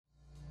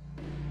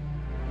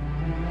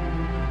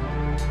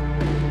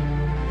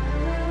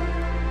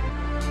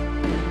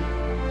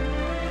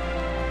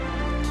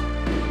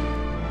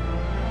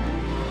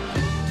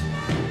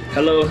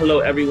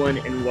Hello, everyone,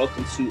 and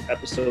welcome to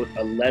episode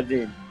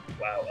 11.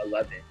 Wow,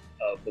 11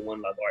 of the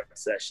One Love Art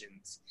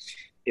Sessions.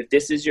 If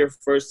this is your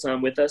first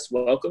time with us,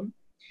 welcome.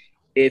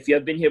 If you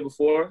have been here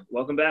before,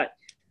 welcome back.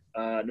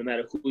 No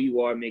matter who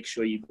you are, make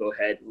sure you go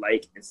ahead,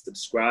 like, and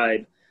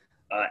subscribe.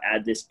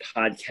 Add this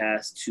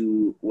podcast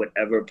to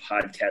whatever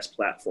podcast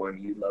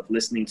platform you love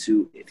listening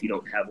to. If you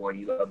don't have one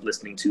you love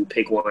listening to,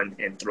 pick one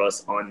and throw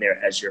us on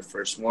there as your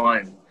first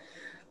one.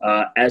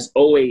 As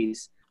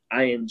always,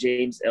 I am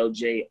James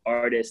LJ,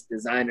 artist,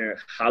 designer,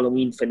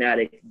 Halloween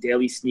fanatic,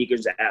 daily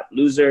sneakers app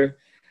loser.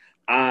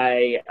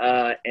 I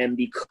am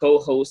the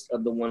co-host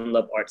of the One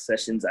Love Art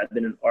Sessions. I've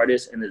been an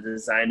artist and a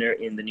designer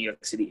in the New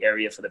York City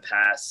area for the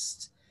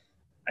past,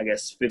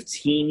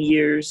 15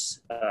 years.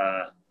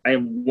 I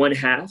am one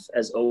half,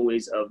 as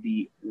always, of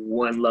the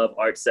One Love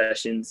Art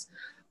Sessions.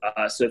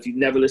 So if you've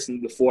never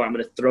listened before, I'm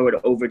going to throw it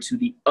over to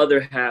the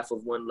other half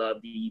of One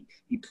Love, the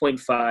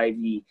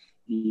 0.5,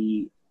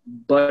 the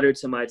butter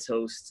to my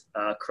toast,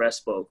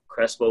 Crespo.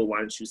 Crespo, why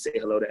don't you say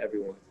hello to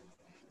everyone?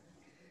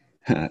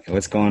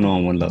 What's going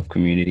on, One Love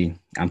community?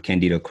 I'm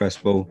Candido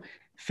Crespo,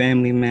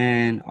 family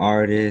man,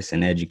 artist,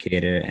 and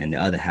educator, and the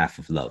other half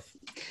of love.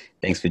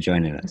 Thanks for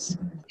joining us.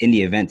 In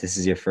the event this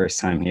is your first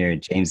time here,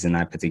 James and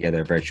I put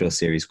together a virtual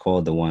series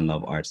called the One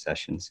Love Art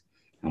Sessions.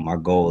 Our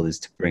goal is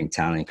to bring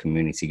talent and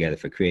community together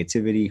for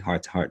creativity,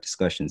 heart-to-heart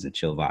discussions, and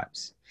chill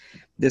vibes.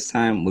 This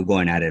time, we're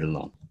going at it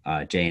alone.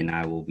 Jay and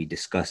I will be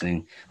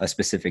discussing a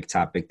specific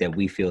topic that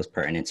we feel is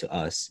pertinent to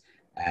us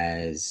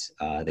as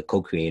the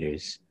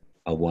co-creators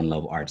of One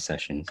Love Art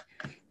Sessions,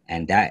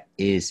 and that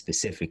is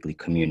specifically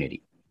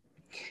community.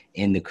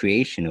 In the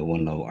creation of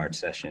One Love Art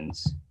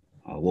Sessions,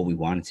 what we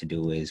wanted to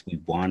do is we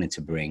wanted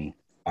to bring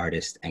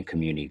artists and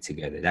community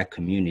together. That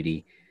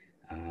community,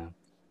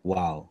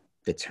 while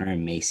the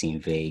term may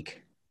seem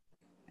vague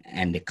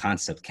and the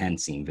concept can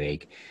seem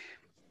vague,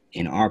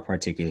 in our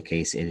particular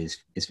case,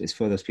 it's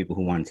for those people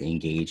who wanted to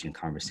engage in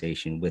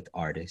conversation with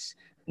artists,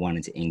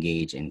 wanted to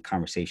engage in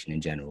conversation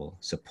in general,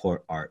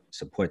 support art,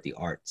 support the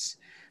arts.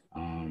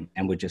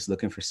 And we're just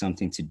looking for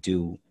something to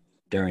do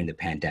during the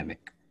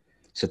pandemic.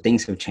 So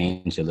things have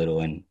changed a little,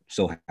 and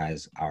so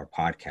has our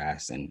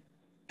podcast and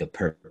the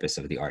purpose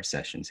of the art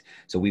sessions.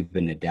 So we've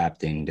been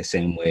adapting the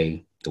same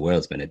way the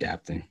world's been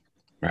adapting,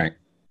 right?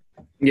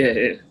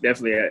 Yeah,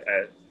 definitely.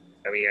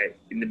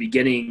 In the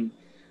beginning,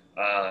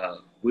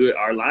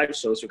 our live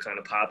shows were kind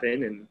of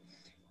popping, and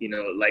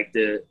like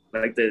the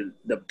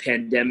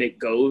pandemic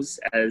goes,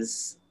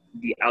 as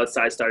the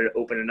outside started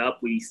opening up,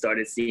 we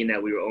started seeing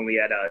that we were only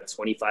at a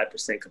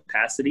 25%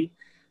 capacity.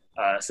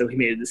 So we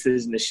made a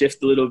decision to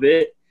shift a little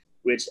bit,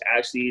 which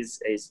actually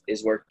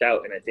is worked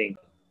out. And I think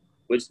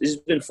it's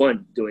been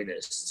fun doing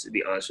this, to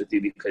be honest with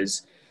you,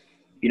 because,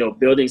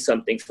 building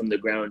something from the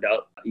ground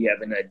up, you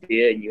have an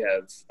idea and you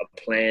have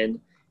a plan,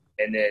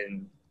 and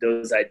then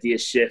those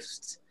ideas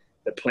shift,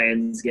 the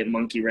plans get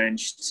monkey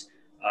wrenched,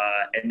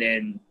 and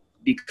then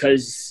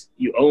because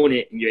you own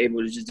it and you're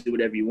able to just do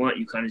whatever you want,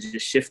 you kind of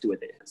just shift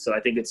with it. So I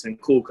think it's been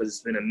cool because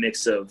it's been a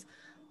mix of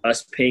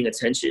us paying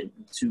attention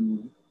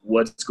to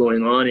what's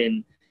going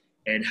on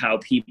and how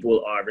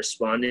people are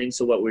responding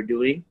to what we're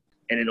doing.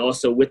 And then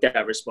also with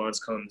that response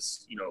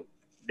comes,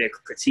 their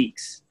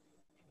critiques.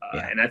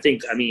 And I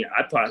think,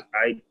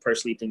 I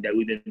personally think that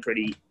we've been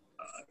pretty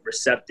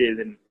receptive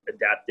and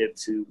adaptive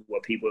to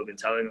what people have been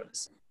telling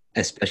us.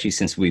 Especially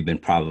since we've been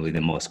probably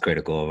the most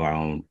critical of our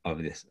own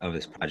of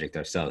this project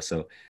ourselves.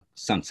 So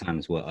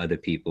sometimes what other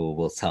people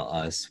will tell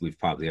us, we've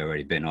probably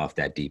already been off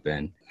that deep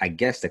end. I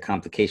guess the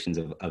complications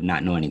of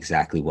not knowing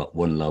exactly what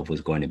One Love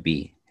was going to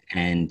be.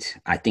 And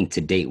I think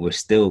to date, we're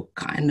still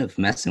kind of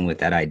messing with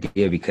that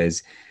idea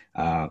because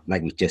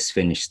like we just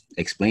finished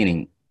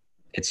explaining,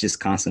 it's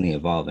just constantly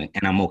evolving.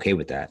 And I'm okay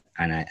with that.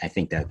 And I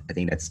think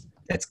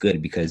that's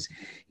good, because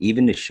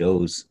even the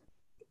shows,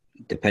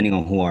 depending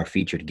on who our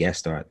featured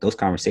guests are, those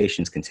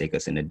conversations can take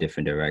us in a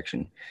different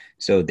direction.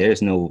 So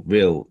there's no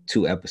real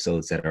two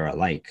episodes that are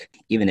alike.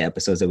 Even the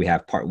episodes that we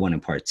have part 1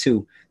 and part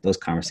 2, those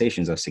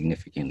conversations are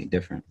significantly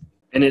different.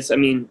 And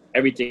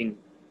everything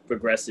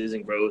progresses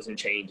and grows and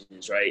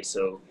changes, right?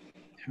 So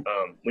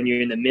when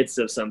you're in the midst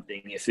of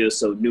something, it feels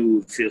so new,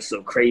 it feels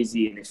so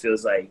crazy, and it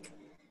feels like,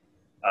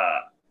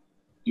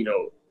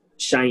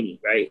 shiny,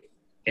 right?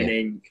 And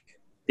then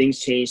things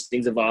change,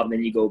 things evolve, and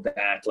then you go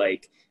back.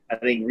 Like, I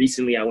think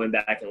recently I went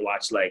back and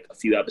watched like a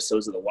few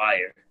episodes of The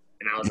Wire,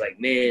 and I was like,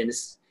 man,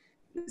 it's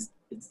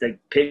like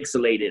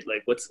pixelated.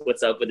 Like,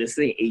 what's up with this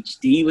thing?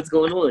 HD, what's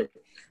going on?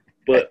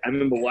 But I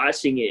remember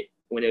watching it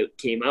when it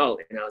came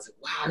out, and I was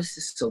like, wow, this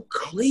is so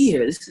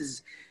clear. This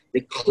is the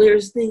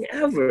clearest thing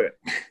ever.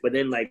 But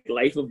then, like,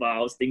 life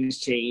evolves, things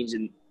change,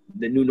 and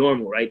the new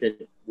normal, right?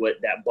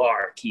 That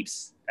bar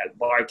keeps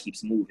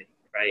moving,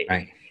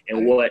 right?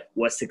 And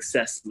what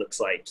success looks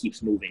like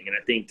keeps moving. And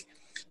I think,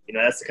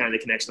 that's the kind of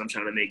connection I'm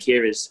trying to make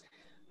here is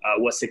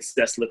what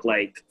success looked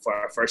like for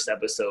our first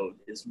episode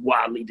is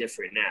wildly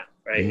different now,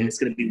 right? Mm-hmm. And it's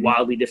going to be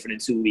wildly different in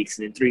 2 weeks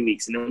and in 3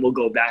 weeks. And then we'll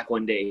go back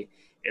one day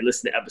and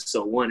listen to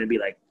episode 1 and be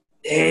like,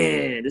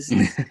 man, this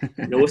is,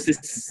 what's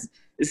this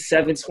It's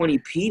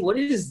 720p. What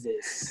is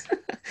this?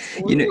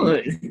 you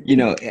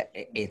know,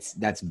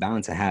 that's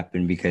bound to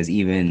happen because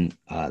even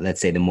let's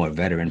say the more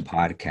veteran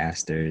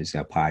podcasters,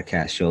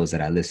 podcast shows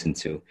that I listen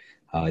to,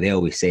 they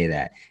always say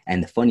that.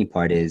 And the funny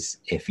part is,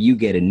 if you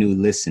get a new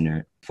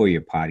listener for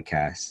your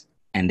podcast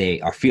and they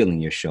are feeling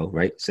your show,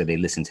 right? So they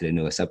listen to the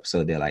newest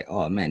episode, they're like,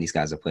 oh man, these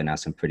guys are putting out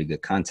some pretty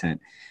good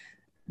content.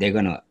 They're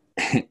gonna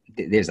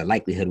there's a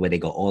likelihood where they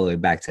go all the way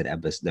back to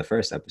the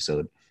first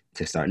episode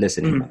to start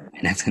listening,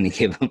 and that's going to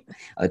give them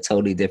a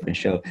totally different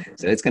show.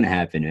 So it's going to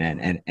happen,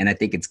 man. And I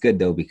think it's good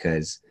though,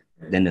 because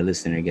then the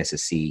listener gets to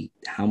see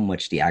how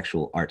much the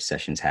actual art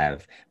sessions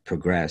have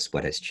progressed,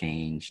 what has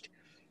changed,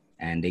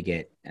 and they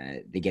get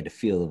a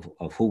feel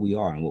of who we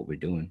are and what we're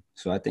doing.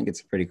 So I think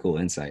it's a pretty cool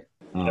insight.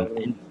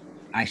 And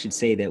I should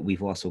say that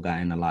we've also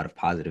gotten a lot of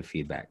positive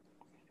feedback.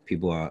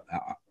 People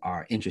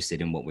are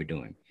interested in what we're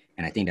doing.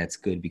 And I think that's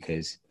good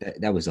because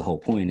that was the whole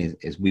point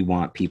is we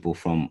want people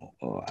from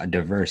a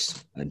diverse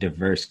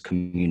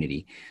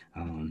community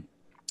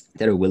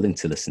that are willing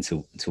to listen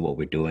to what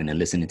we're doing and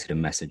listening to the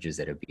messages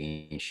that are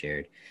being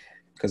shared,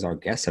 because our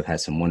guests have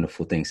had some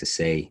wonderful things to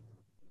say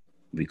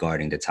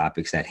regarding the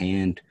topics at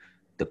hand,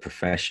 the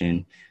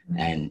profession,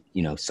 and,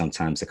 you know,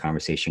 sometimes the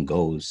conversation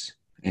goes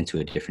into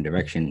a different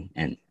direction.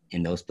 And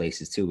in those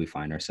places too, we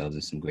find ourselves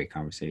in some great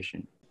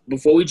conversation.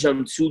 Before we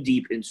jump too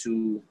deep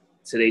into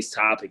today's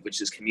topic, which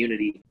is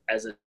community,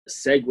 as a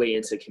segue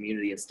into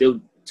community and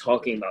still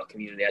talking about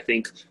community, I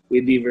think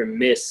we'd be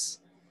remiss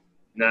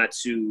not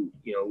to,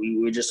 you know, we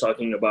were just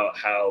talking about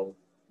how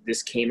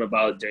this came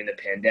about during the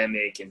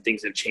pandemic and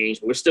things have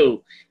changed. We're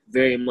still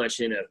very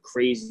much in a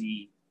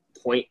crazy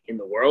point in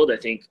the world. I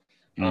think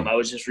I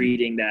was just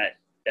reading that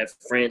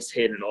France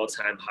hit an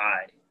all-time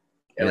high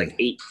at like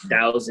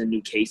 8,000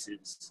 new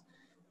cases.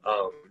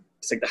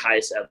 It's like the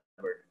highest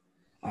ever,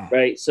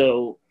 right?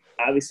 So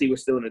obviously we're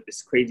still in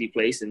this crazy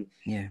place and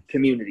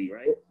community,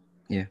 right?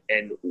 Yeah.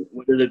 And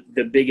one of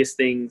the biggest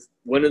things,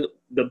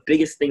 the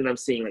biggest thing that I'm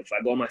seeing, like if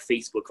I go on my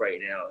Facebook right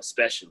now,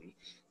 especially,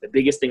 the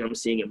biggest thing I'm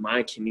seeing in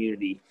my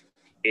community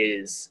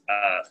is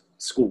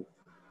school.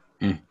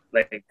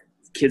 Like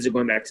kids are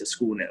going back to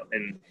school now.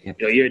 And you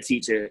know, you're a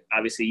teacher,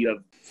 obviously you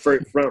have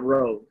front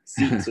row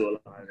seat to a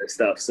lot of this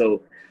stuff.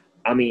 So,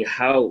 I mean,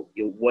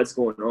 what's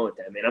going on with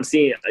that, man? I'm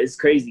seeing, it's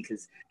crazy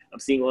because I'm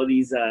seeing all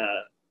these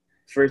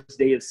first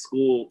day of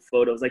school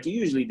photos like you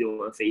usually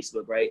do on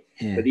Facebook, right?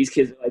 But these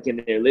kids are like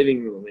in their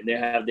living room and they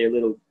have their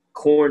little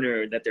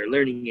corner that they're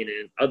learning in,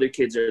 and other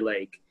kids are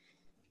like,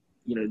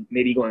 you know,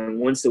 maybe going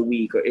once a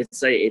week, or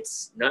it's like,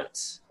 it's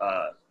nuts.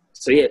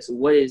 So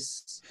what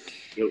is,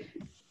 you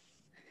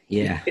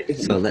know,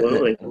 so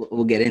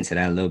we'll get into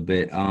that a little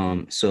bit.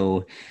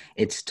 So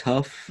it's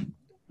tough.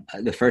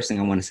 The first thing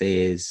I want to say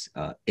is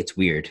it's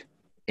weird.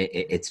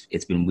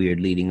 It's been weird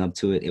leading up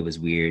to it. It was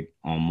weird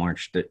on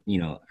March,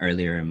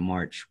 earlier in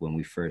March when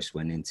we first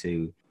went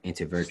into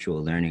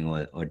virtual learning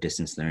or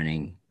distance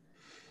learning.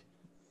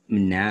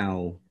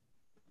 Now,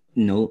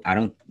 no, I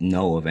don't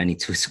know of any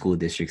two school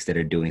districts that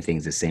are doing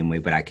things the same way,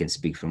 but I can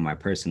speak from my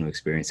personal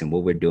experience. And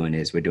what we're doing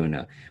is we're doing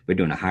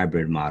a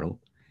hybrid model,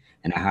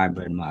 and a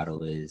hybrid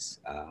model is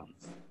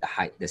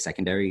the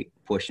secondary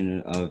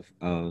portion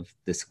of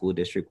the school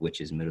district,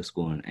 which is middle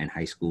school and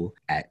high school,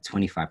 at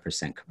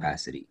 25%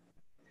 capacity.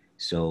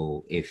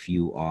 So if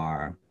you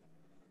are,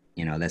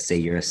 let's say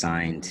you're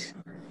assigned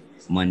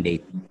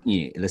Monday,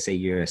 let's say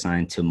you're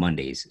assigned to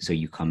Mondays. So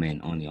you come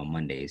in only on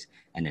Mondays,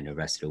 and then the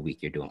rest of the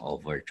week, you're doing all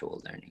virtual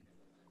learning.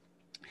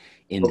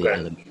 In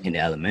the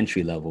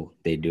elementary level,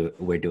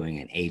 we're doing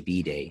an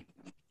AB day.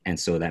 And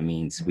so that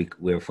means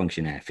we're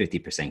functioning at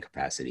 50%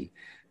 capacity.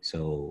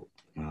 So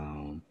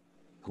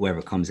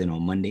whoever comes in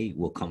on Monday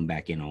will come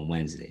back in on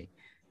Wednesday.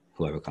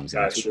 Whoever comes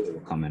in will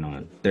come in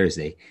on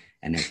Thursday.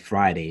 And then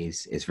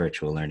Fridays is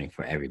virtual learning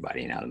for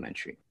everybody in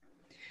elementary.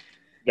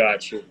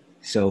 Got you.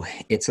 So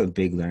it's a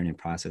big learning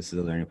process. It's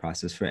a learning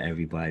process for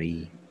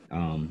everybody.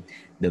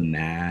 The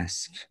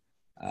mask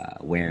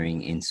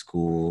wearing in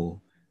school,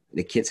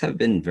 the kids have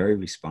been very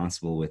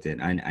responsible with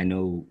it. I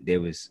know there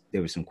was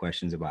some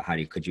questions about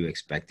could you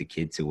expect a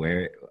kid to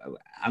wear it.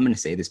 I'm going to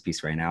say this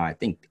piece right now. I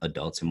think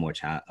adults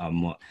are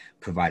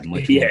provide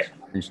much more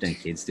challenge than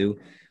kids do.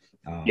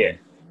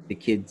 The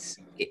kids,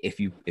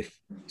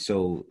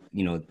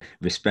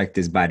 respect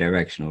is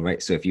bidirectional,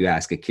 right? So if you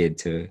ask a kid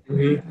to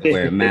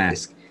wear a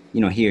mask,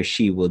 he or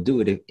she will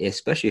do it,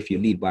 especially if you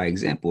lead by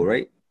example,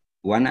 right?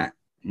 Why not?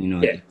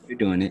 If you're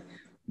doing it.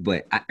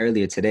 But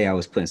earlier today, I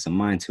was putting some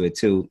mind to it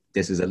too.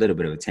 This is a little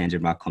bit of a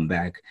tangent, but I'll come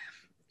back.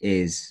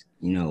 Is,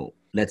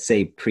 let's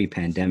say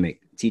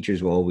pre-pandemic,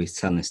 teachers were always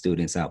telling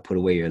students out, put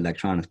away your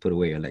electronics,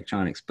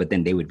 but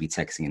then they would be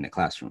texting in the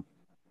classroom.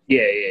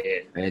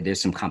 Right? There's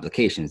some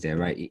complications there,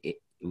 right?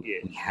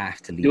 We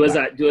have to lead.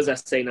 Do as I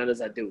say, not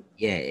as I do.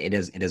 Yeah, it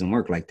doesn't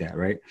work like that,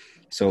 right?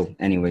 So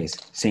anyways,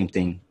 same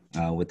thing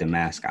with the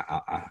mask.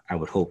 I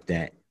would hope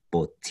that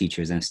both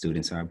teachers and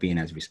students are being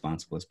as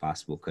responsible as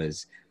possible,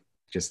 because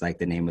just like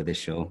the name of this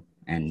show,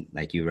 and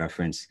like you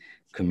referenced,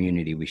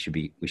 community, we should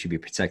be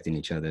protecting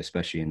each other,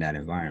 especially in that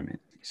environment.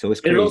 So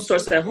it's And it all crazy.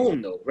 starts at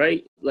home, though,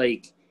 right?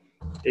 Like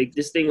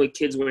this thing with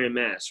kids wearing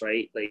masks,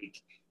 right?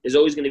 Like there's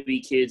always going to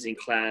be kids in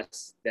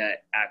class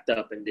that act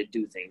up and that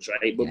do things,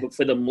 right? Yeah. But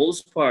for the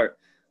most part,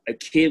 a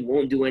kid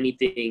won't do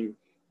anything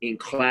in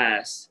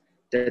class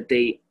that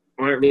they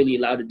aren't really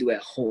allowed to do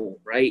at home,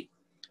 right?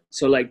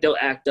 So like they'll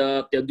act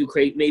up, they'll do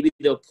crazy, maybe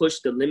they'll push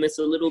the limits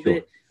a little Sure.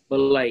 bit, but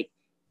like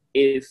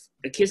if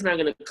a kid's not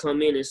gonna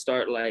come in and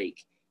start like,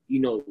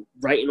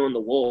 writing on the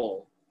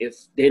wall if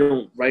they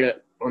don't write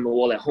it on the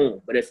wall at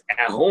home. But if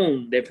at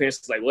home their parents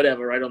is like,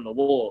 whatever, write on the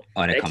wall,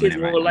 Oh, they're that coming kid's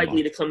in more right on the likely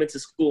wall. to come into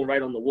school and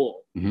write on the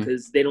wall Mhm.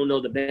 because they don't know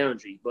the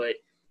boundary. But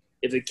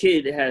if a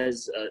kid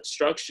has a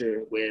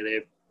structure where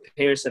their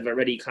parents have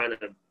already kind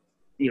of,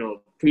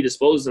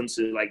 predisposed them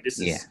to like, this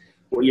is Yeah.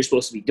 what you're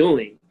supposed to be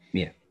doing.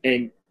 Yeah.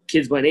 And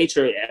kids by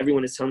nature,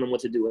 everyone is telling them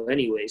what to do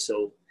anyway.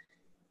 So,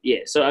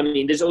 yeah. So, I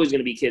mean, there's always going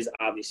to be kids,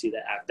 obviously,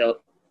 that act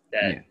up,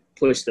 that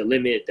push the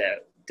limit,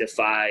 that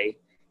defy,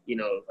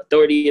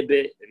 authority a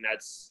bit, and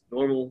that's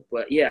normal.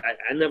 But, yeah,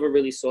 I never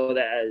really saw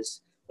that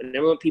as –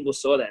 whenever people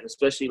saw that, and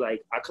especially,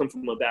 like, I come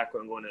from a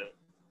background going to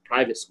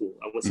private school.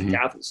 I went to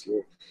Catholic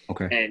school.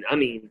 Okay. And, I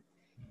mean,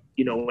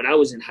 when I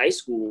was in high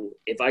school,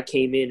 if I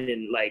came in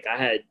and, like, I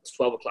had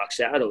 12 o'clock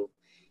shadow,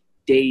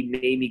 they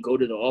made me go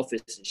to the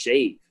office and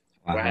shave.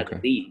 Wow, or I had okay.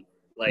 to leave.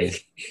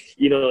 Like,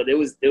 there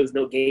was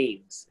no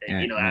games.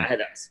 And, I had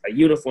a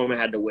uniform I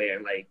had to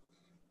wear. Like,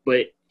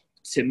 but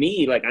to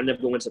me, like, I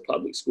never went to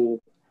public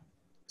school.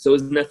 So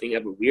there's nothing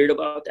ever weird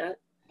about that.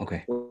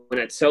 Okay. When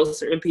I tell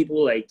certain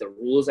people, like, the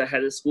rules I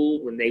had at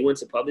school, when they went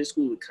to public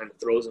school, it kind of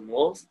throws them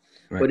off.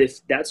 Right. But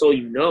if that's all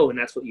you know and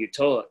that's what you're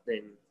taught,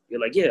 then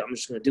you're like, yeah, I'm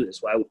just going to do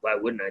this. Why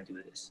wouldn't I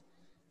do this?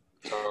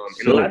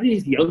 And a lot of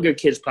these younger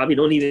kids probably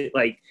don't even,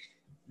 like,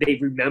 they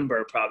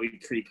remember probably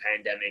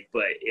pre-pandemic,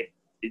 but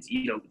it's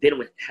they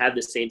don't have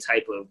the same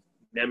type of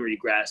memory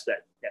grasp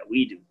that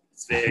we do.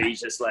 It's very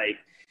just like,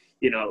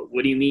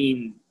 what do you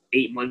mean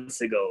 8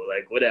 months ago?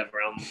 Like, whatever,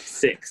 I'm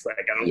 6. Like,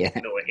 I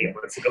don't know what 8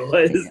 months ago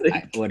was.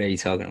 What are you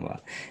talking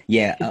about?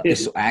 Yeah.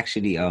 So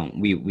actually,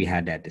 we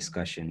had that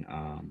discussion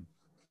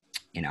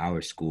in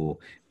our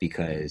school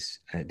because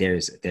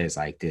there's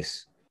like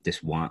this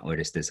want or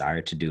this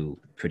desire to do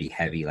pretty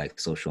heavy like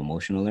social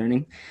emotional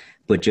learning,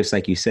 but just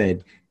like you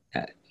said,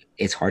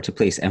 it's hard to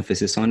place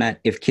emphasis on that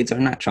if kids are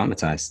not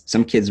traumatized.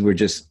 Some kids were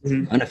just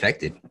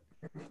unaffected,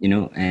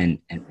 and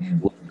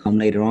will come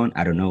later on,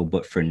 I don't know,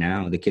 but for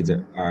now the kids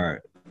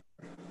are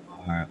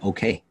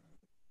okay,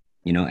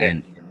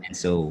 and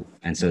so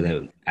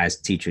that as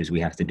teachers we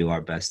have to do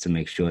our best to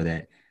make sure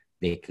that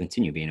they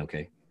continue being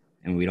okay,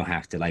 and we don't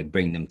have to like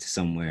bring them to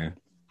somewhere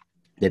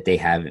that they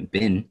haven't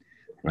been,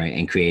 right,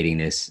 and creating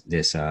this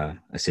a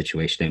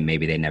situation that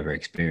maybe they never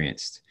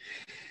experienced.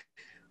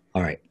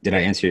 All right, did I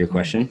answer your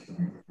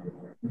question?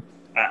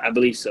 I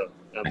believe so.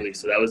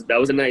 That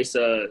was a nice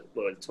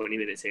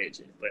 20-minute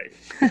tangent, but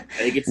I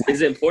think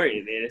it's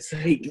important, man. It's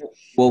like,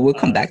 well, we'll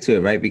come back to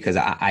it, right? Because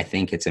I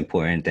think it's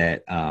important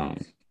that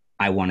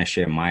I want to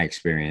share my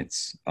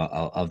experience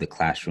of the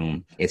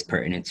classroom. It's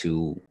pertinent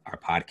to our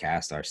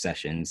podcast, our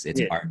sessions.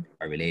 It's art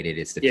related.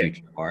 It's the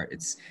future of art.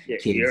 It's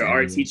kids. You're an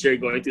art teacher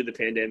going through the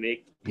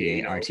pandemic.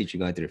 Art teacher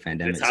going through the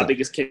pandemic. The topic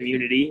is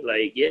community.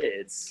 Like,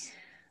 it's.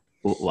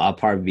 Well, I'll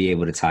probably be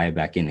able to tie it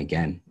back in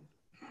again.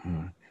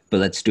 But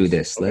let's do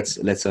this.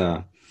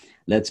 Okay.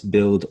 Let's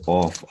build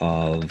off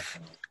of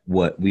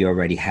what we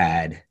already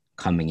had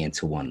coming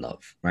into One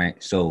Love,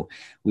 right? So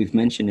we've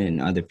mentioned in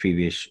other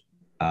previous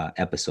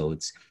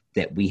episodes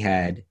that we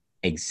had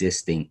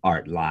existing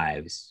art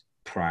lives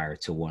prior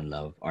to One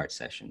Love art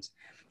sessions.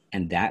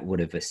 And that would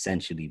have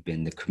essentially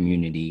been the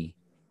community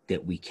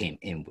that we came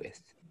in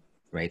with,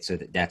 right? So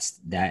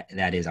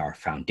that is our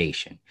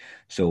foundation.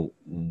 So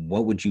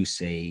what would you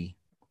say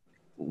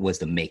was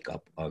the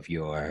makeup of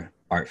your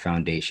art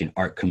foundation,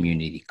 art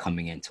community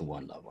coming into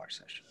One Love art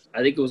session?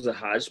 I think it was a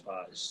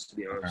hodgepodge, to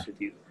be honest with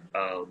you.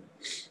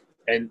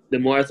 And the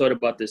more I thought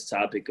about this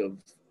topic of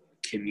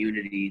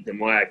community, the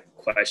more I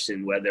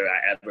questioned whether I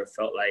ever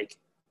felt like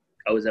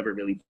I was ever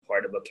really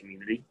part of a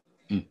community.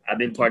 I've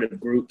been part of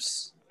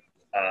groups.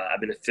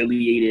 I've been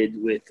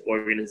affiliated with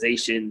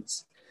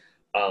organizations.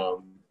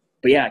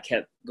 But yeah, I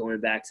kept going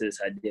back to this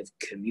idea of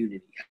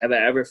community. Have I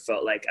ever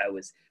felt like have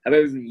I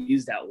ever even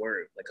used that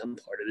word? Like, I'm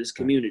part of this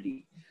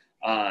community.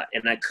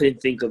 And I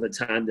couldn't think of a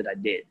time that I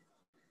did.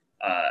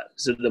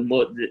 So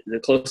the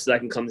closest I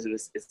can come to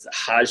this, it's a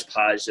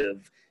hodgepodge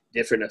of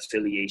different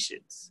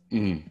affiliations.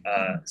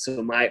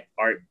 So my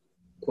art,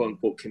 quote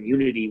unquote,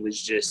 community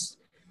was just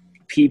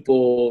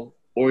people,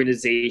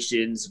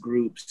 organizations,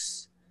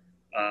 groups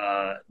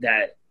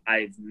that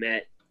I've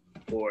met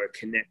or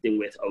connected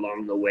with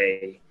along the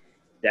way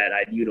that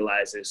I've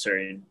utilized in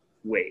certain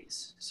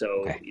ways.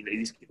 So,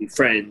 these could be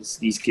friends,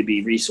 these could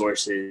be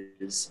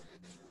resources.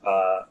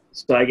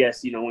 So I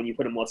guess, when you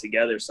put them all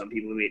together, some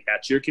people make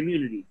that's your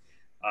community.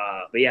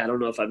 But yeah, I don't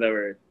know if I've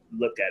ever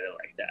looked at it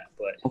like that,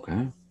 but.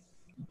 Okay.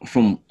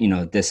 From,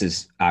 this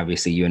is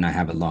obviously you and I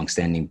have a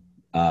long-standing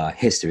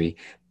history,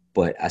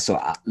 but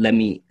let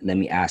me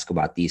ask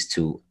about these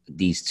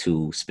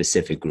two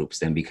specific groups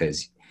then,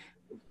 because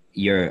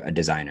you're a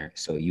designer,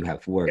 so you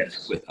have worked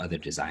Yes. with other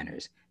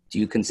designers. Do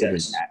you consider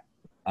Yes. that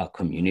a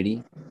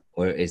community,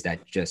 or is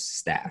that just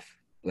staff?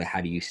 Like,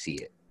 how do you see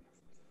it?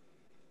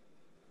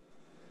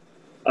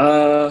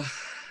 Uh,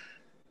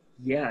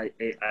 yeah,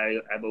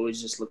 I've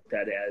always just looked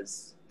at it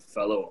as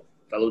fellow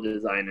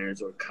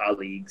designers or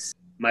colleagues.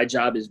 My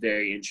job is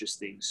very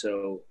interesting.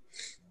 So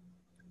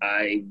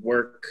I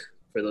work,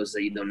 for those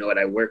that you don't know what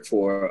I work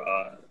for,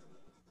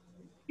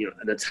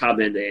 at the top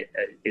end at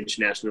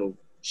international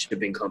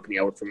shipping company.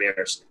 I work for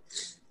Maersk.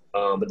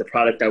 But the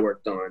product I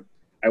work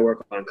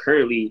on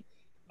currently,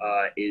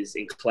 is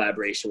in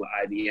collaboration with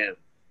IBM.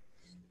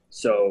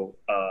 So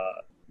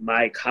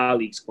my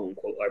colleagues, quote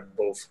unquote, are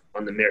both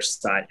on the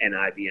Maersk side and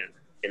IBM.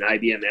 And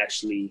IBM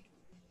actually,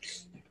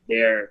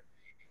 they're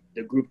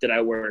the group that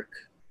I work,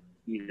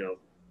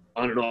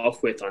 on and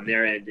off with on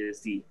their end is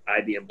the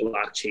IBM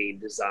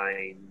blockchain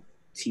design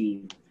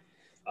team,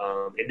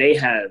 and they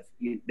have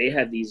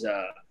these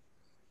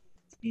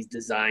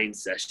design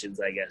sessions,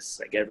 I guess,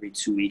 like every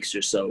 2 weeks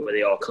or so, where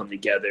they all come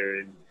together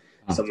and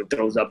someone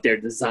throws up their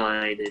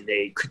design and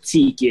they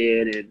critique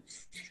it,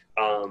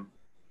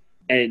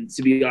 and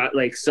to be honest,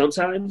 like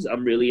sometimes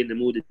I'm really in the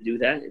mood to do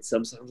that, and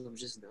sometimes I'm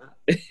just not.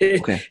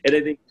 Okay. And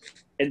I think,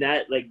 and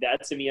that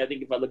to me, I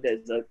think if I looked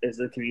at it as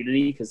a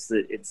community, because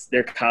it's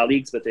their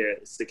colleagues, but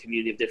it's the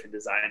community of different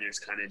designers,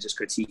 kind of just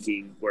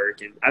critiquing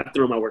work, and I've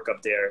thrown my work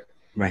up there,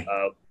 Right.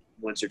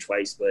 Once or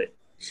twice, but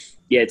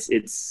yeah,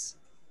 it's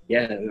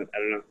yeah, I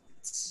don't know.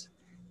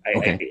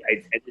 Okay. I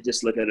tend to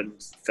just look at them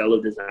as fellow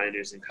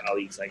designers and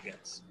colleagues, I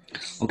guess.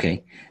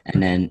 Okay.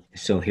 And then,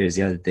 so here's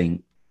the other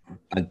thing.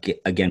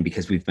 Again,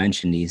 because we've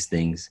mentioned these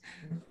things,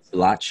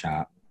 Blot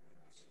Shop,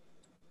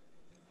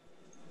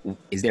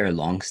 is there a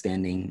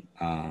long-standing,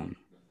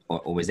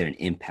 or was there an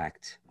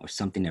impact or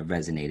something that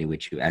resonated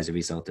with you as a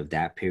result of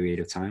that period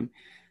of time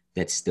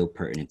that's still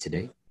pertinent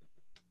today?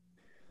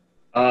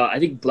 I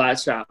think Blot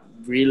Shop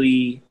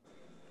really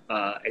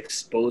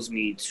exposed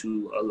me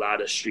to a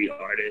lot of street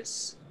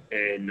artists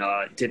and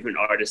different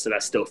artists that I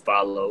still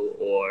follow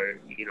or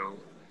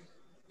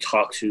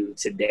talk to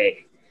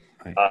today.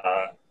 Right.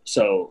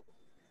 So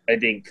I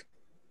think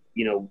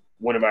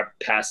one of our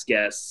past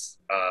guests,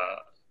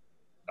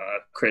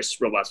 Chris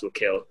Robots Will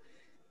Kill,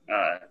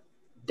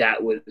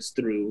 that was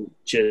through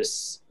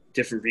just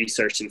different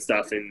research and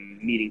stuff and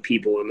meeting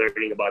people and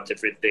learning about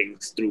different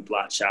things through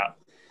Blot Shop.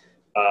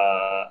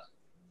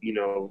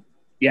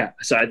 Yeah.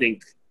 So I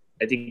think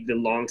the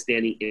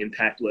long-standing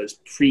impact was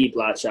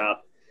pre-Blot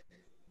Shop.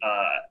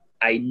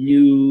 I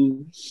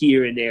knew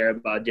here and there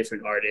about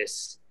different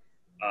artists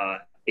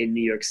in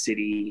New York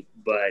City,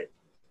 but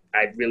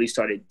I really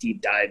started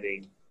deep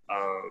diving.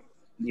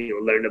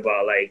 Learned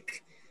about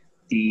like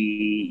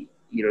the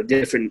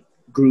different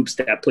groups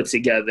that put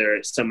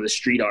together some of the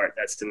street art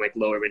that's in like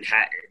Lower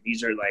Manhattan.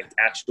 These are like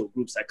actual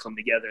groups that come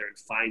together and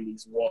find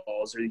these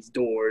walls or these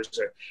doors,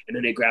 and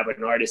then they grab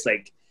an artist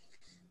like.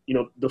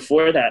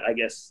 Before that, I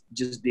guess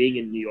just being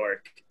in New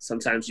York,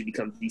 sometimes you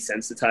become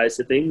desensitized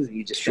to things and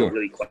you just don't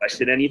really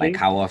question anything. Like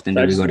how often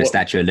do we go to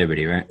Statue of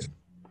Liberty, right?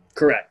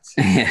 Correct.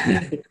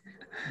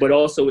 But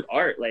also with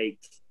art, like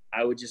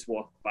I would just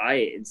walk by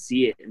it and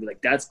see it and be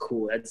like, that's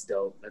cool, that's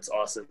dope, that's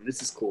awesome,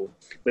 this is cool.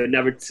 But it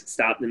never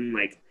stopped and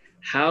like,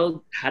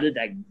 how did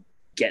that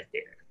get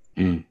there?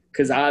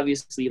 Because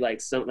obviously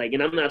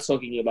and I'm not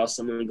talking about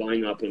someone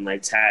going up and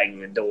like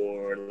tagging a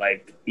door,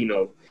 like,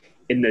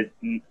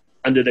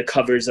 under the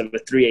covers of a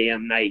 3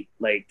 a.m. night,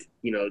 like,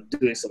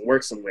 doing some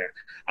work somewhere.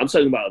 I'm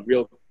talking about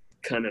real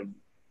kind of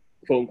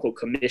quote unquote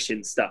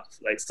commission stuff,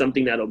 like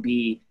something that'll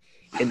be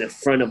in the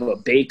front of a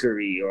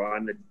bakery or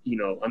on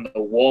the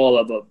wall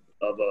of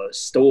a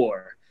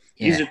store.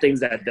 Yeah. These are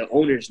things that the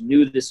owners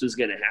knew this was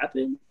going to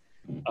happen.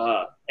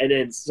 And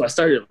then, so I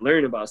started to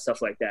learn about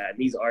stuff like that. And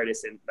these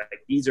artists, and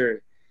like, these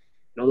are,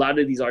 a lot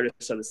of these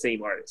artists are the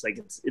same artists. Like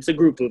it's a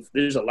group of,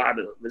 there's a lot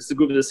of them. It's a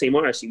group of the same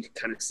artists. You can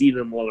kind of see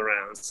them all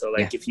around. So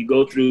like, if you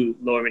go through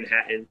Lower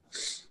Manhattan,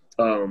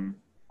 I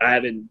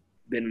haven't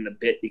been in a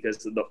bit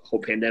because of the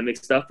whole pandemic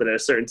stuff, but at a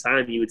certain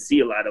time you would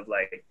see a lot of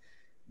like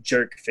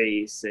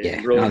Jerkface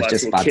and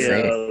Robots Will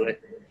Kill.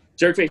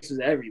 Jerkface was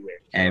everywhere.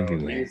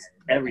 Everywhere. He was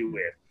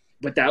everywhere.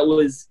 But that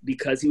was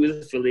because he was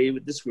affiliated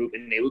with this group,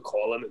 and they would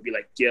call him and be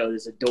like, yo,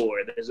 there's a door,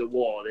 there's a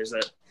wall,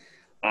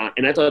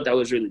 and I thought that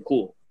was really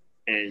cool.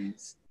 And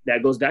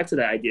that goes back to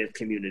the idea of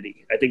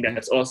community. I think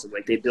that's awesome.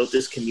 Like they built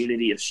this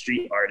community of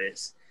street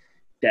artists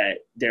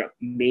that their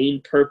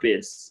main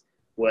purpose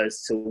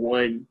was to,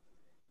 one,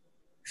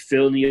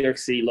 fill New York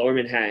City, Lower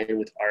Manhattan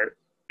with art,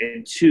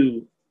 and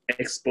two,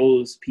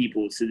 expose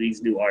people to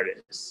these new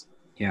artists.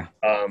 Yeah.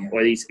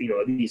 Or these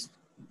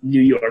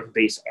New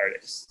York-based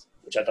artists,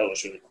 which I thought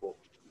was really cool.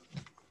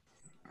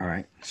 All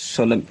right.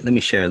 So let me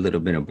share a little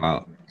bit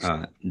about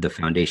the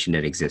foundation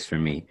that exists for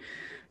me.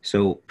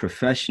 So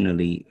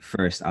professionally,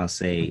 first, I'll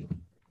say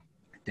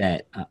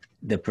that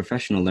the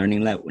professional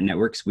learning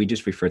networks, we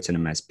just refer to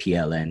them as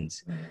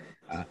PLNs.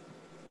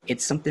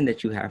 It's something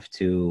that you have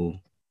to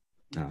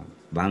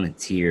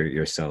volunteer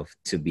yourself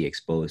to be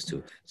exposed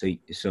to.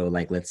 So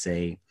like, let's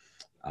say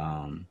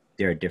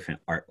there are different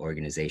art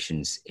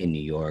organizations in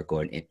New York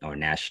or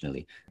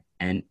nationally.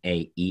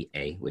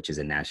 NAEA, which is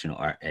a National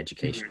Art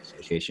Education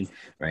Association,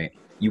 right?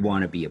 You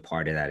want to be a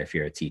part of that if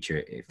you're a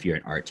teacher, if you're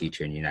an art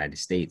teacher in the United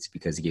States,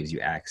 because it gives you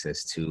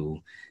access to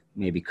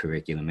maybe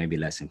curriculum, maybe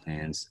lesson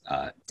plans,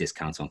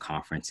 discounts on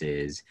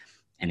conferences.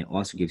 And it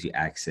also gives you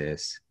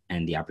access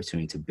and the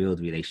opportunity to build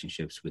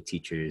relationships with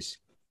teachers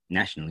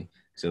nationally.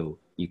 So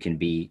you can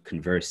be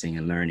conversing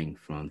and learning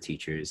from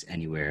teachers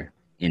anywhere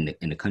in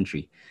the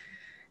country.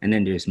 And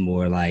then there's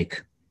more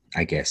like,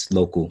 I guess,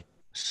 local.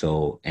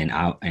 So in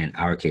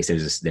our case,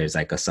 there's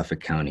like a Suffolk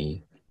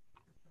County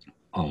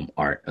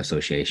art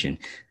association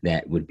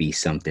that would be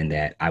something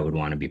that I would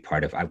want to be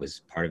part of. I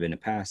was part of it in the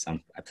past.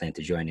 I plan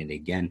to join it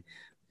again,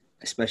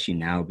 especially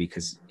now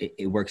because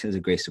it works as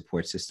a great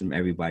support system.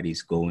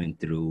 Everybody's going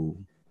through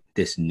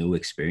this new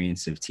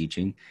experience of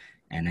teaching.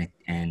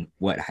 And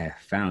what I have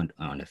found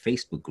on the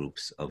Facebook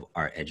groups of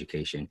art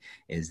education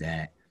is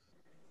that,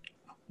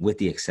 with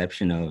the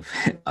exception of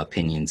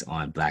opinions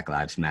on Black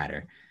Lives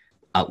Matter,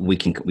 we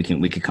can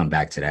come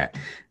back to that.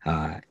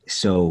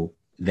 So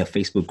the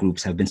Facebook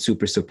groups have been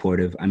super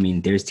supportive. I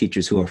mean, there's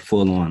teachers who are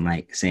full on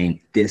like saying,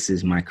 this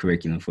is my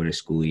curriculum for the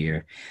school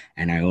year,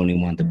 and I only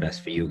want the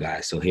best for you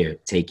guys. So here,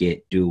 take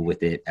it, do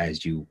with it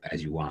as you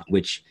want,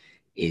 which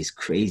is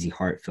crazy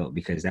heartfelt,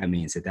 because that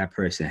means that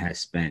person has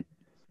spent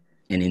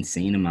an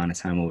insane amount of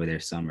time over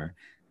their summer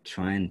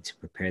trying to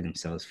prepare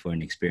themselves for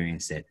an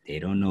experience that they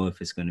don't know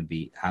if it's going to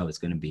be, how it's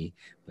going to be,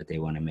 but they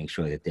want to make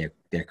sure that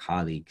their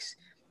colleagues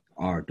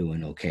are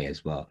doing okay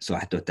as well. So I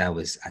thought that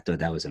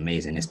was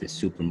amazing. It's been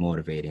super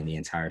motivating the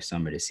entire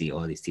summer to see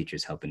all these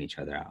teachers helping each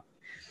other out.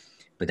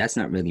 But that's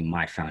not really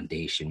my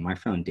foundation. My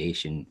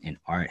foundation in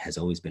art has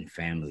always been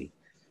family.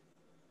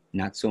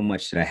 Not so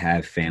much that I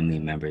have family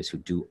members who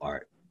do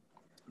art,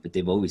 but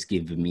they've always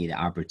given me the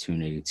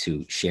opportunity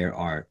to share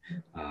art,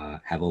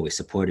 have always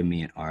supported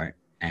me in art,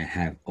 and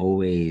have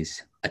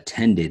always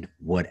attended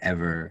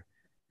whatever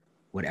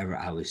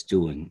I was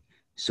doing.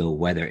 So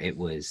whether it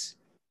was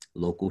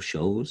local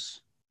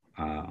shows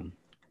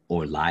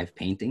or live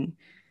painting,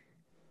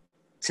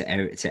 to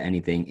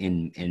anything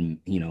in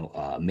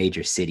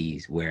major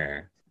cities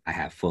where I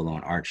have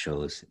full-on art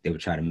shows, they would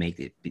try to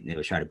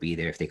be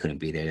there. If they couldn't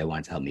be there, they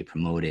wanted to help me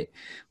promote it,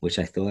 which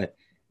I thought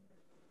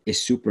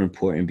is super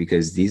important,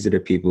 because these are the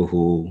people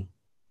who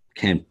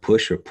can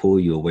push or pull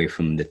you away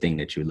from the thing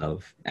that you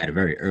love at a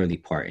very early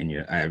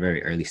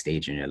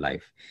stage in your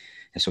life.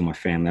 And so I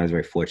was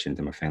very fortunate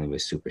that my family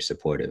was super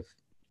supportive.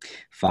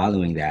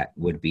 Following that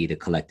would be the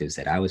collectives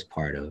that I was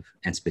part of.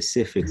 And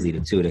specifically,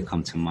 the two that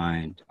come to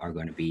mind are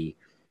going to be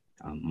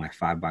my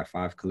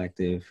 5x5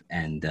 collective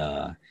and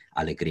the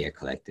Alegria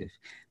collective.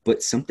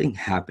 But something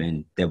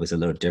happened that was a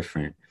little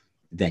different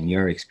than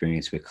your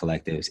experience with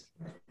collectives.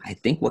 I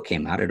think what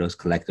came out of those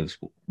collectives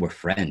were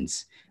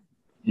friends,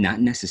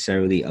 not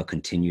necessarily a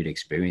continued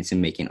experience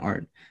in making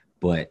art,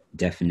 but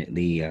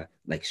definitely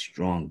like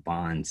strong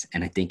bonds.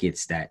 And I think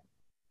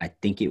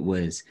it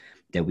was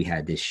that we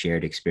had this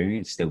shared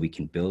experience that we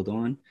can build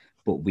on,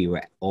 but we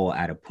were all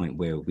at a point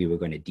where we were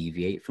going to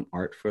deviate from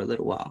art for a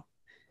little while,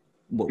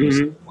 but we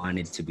still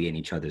wanted to be in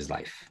each other's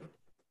life.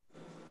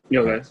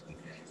 Okay.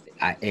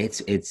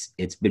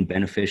 It's been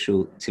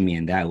beneficial to me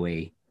in that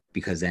way,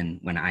 because then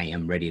when I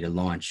am ready to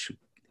launch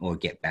or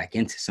get back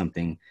into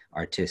something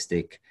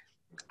artistic,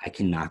 I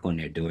can knock on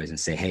their doors and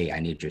say, hey, I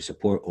need your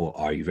support, or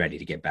are you ready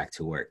to get back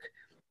to work?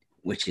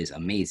 Which is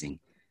amazing.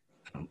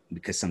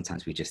 Because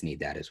sometimes we just need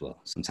that as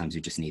well. Sometimes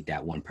you just need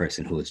that one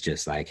person who is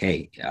just like,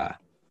 hey,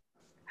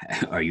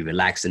 are you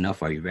relaxed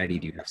enough? Are you ready?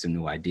 Do you have some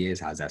new ideas?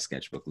 How's that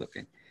sketchbook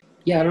looking?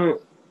 Yeah,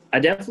 I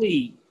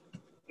definitely,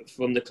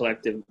 from the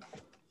collective,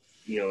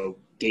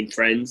 gained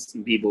friends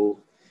and people.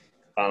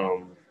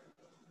 I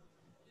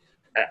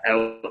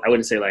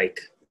wouldn't say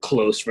like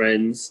close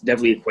friends,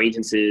 definitely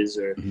acquaintances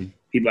or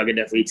people I could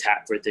definitely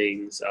tap for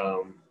things.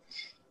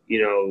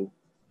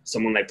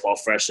 Someone like Paul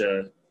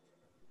Fresha,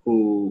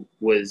 who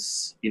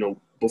was,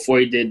 before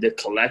he did the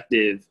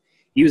collective,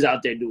 he was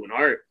out there doing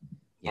art.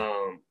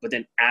 Yeah. But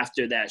then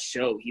after that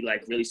show, he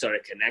like really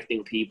started connecting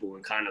with people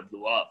and kind of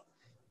blew up.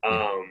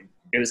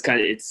 It was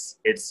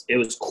it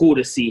was cool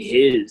to see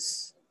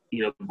his,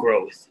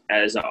 growth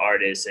as an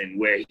artist and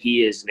where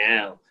he is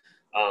now.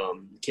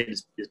 Kid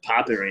is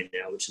popping right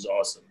now, which is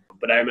awesome.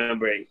 But I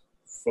remember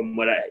from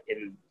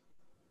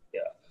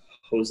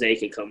Jose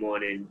can come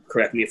on and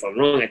correct me if I'm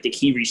wrong, I think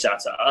he reached out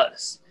to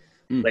us.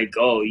 Like,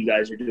 oh, you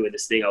guys are doing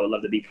this thing. I would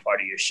love to be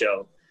part of your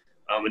show.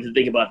 And to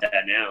think about that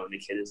now, and the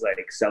kid is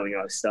like selling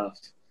out his stuff,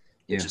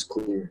 which is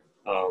cool.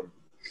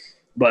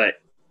 But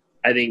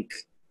I think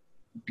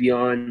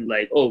beyond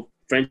like,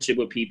 friendship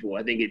with people,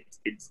 I think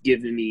it's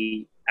given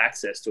me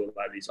access to a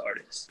lot of these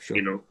artists,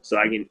 so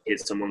I can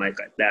hit someone like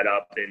that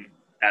up and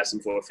ask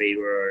them for a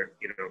favor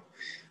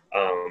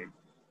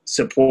or,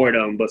 support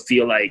them, but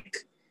feel like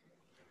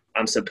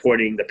I'm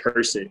supporting the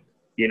person.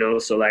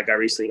 So like I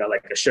recently got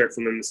like a shirt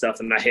from him and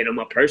stuff, and I hit him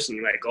up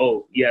personally, like,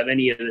 oh, you have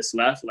any of this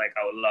left? Like,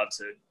 I would love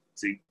to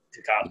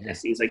copy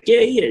this. And he's like,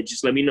 yeah,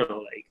 just let me know.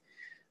 Like,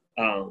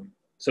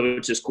 so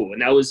it's just cool.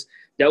 And that was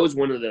that was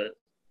one of the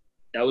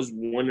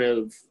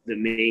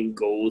main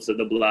goals of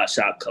the Blot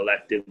Shop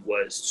Collective,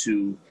 was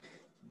to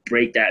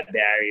break that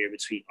barrier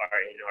between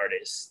art and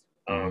artists,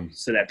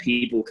 so that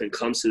people can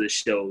come to the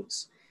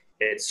shows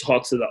and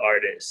talk to the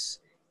artists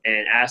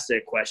and ask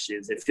their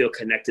questions and feel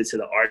connected to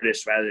the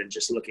artist rather than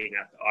just looking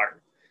at the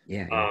art.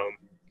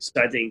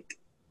 So I think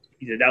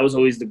that was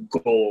always the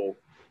goal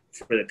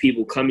for the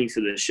people coming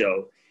to the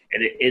show.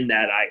 And in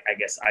that, I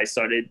guess I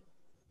started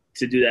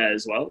to do that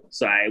as well.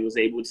 So I was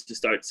able to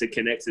start to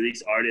connect to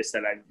these artists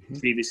that I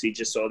previously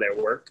just saw their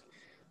work,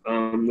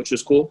 which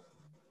was cool.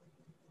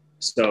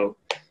 So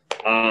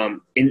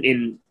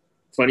in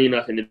funny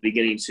enough, in the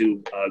beginning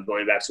too,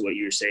 going back to what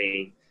you were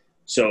saying,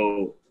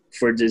 so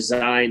for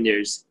design,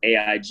 there's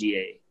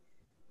AIGA,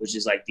 which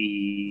is like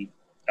the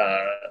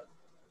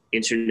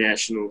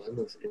international, I don't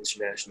know if it's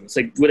international, it's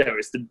like whatever,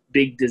 it's the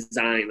big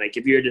design. Like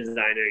if you're a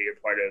designer, you're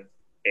part of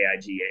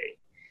AIGA.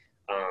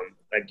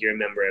 Like you're a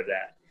member of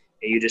that.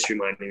 And you just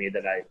reminded me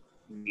that I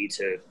need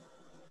to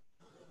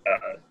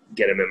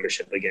get a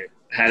membership again.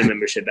 I had a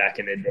membership back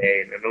in the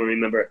day, and I don't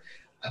remember.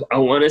 I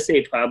want to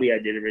say probably I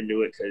didn't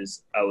renew it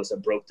because I was a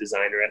broke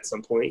designer at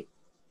some point.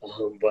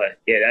 But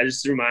yeah, that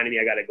just reminded me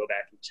I got to go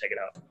back and check it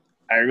out.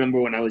 I remember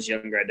when I was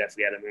younger, I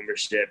definitely had a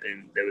membership,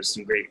 and there was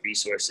some great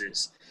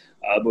resources.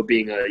 But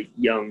being a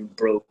young,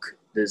 broke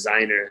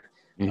designer,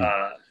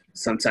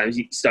 sometimes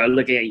you start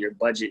looking at your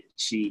budget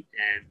sheet,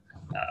 and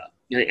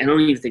I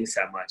don't even think it's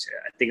that much.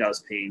 I think I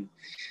was paying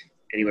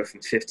anywhere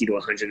from $50 to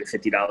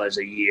 $150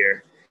 a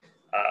year.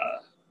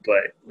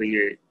 But when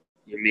you're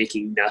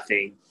making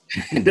nothing,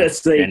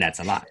 that's like, and that's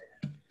a lot.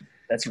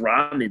 That's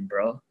ramen,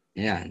 bro.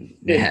 Yeah,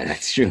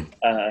 that's true.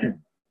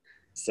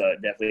 So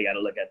definitely got to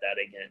look at that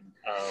again.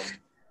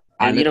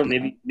 And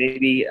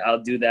maybe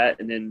I'll do that,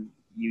 and then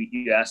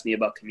you ask me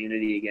about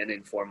community again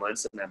in 4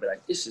 months, and I'll be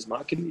like, this is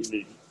my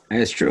community.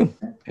 It's true.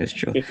 It's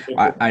true.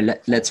 All right,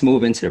 let's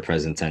move into the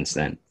present tense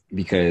then,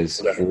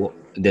 because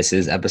this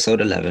is episode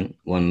 11.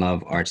 One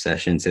Love Art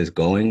Sessions is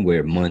going.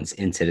 We're months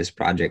into this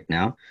project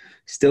now.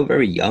 Still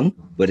very young,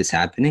 but it's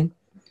happening.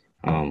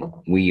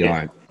 We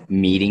are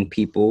meeting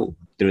people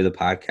through the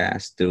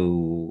podcast,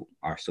 through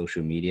our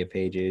social media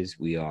pages.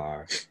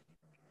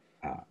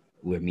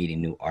 We're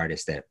meeting new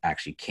artists that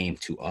actually came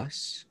to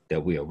us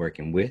that we are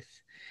working with.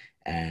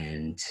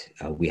 And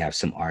we have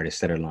some artists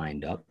that are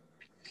lined up.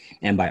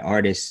 And by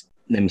artists,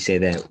 let me say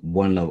that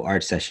One Love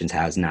Art Sessions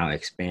has now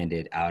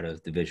expanded out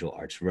of the visual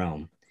arts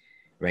realm,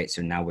 right?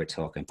 So now we're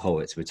talking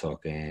poets, we're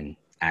talking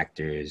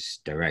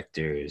actors,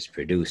 directors,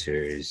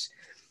 producers,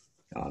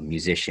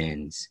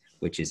 musicians,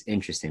 which is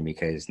interesting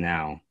because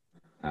now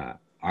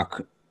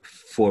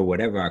for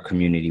whatever our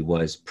community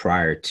was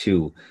prior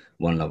to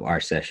One Love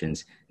Art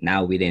Sessions,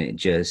 now we didn't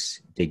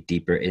just dig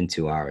deeper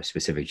into our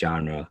specific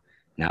genre.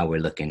 Now we're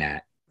looking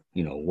at,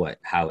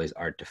 how is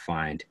art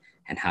defined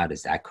and how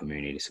does that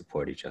community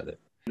support each other?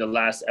 In the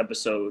last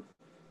episode,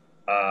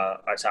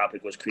 our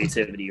topic was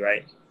creativity,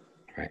 right?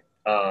 Right.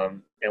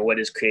 And what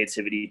is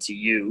creativity to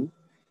you?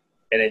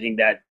 And I think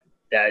that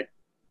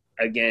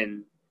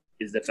again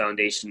is the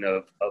foundation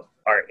of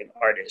art and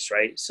artists,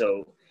 right?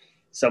 So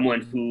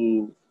someone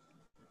who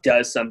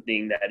does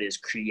something that is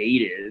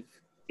creative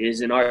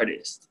is an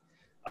artist.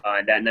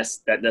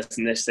 That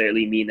doesn't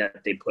necessarily mean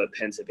that they put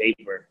pen to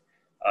paper.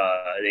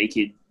 They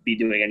could be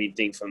doing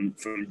anything from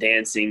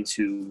dancing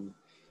to,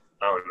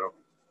 I don't know,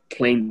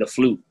 playing the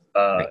flute.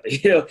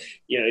 It could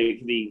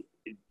be,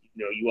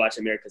 you watch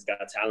America's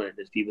Got Talent.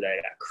 There's people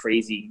that got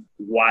crazy,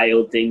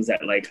 wild things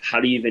that, like, how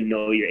do you even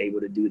know you're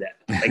able to do that?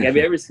 Like, have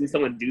you ever seen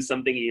someone do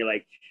something and you're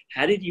like,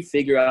 how did you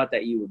figure out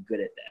that you were good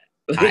at that?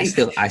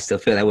 I still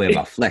feel that way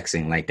about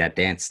flexing, like that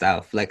dance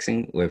style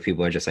flexing where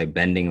people are just like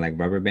bending like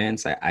rubber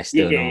bands. I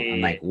still don't.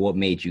 I'm like, what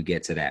made you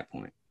get to that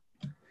point?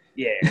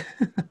 Yeah.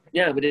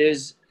 Yeah, but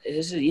there's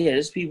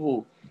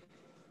people,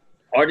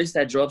 artists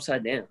that draw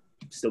upside down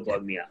still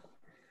bug me out.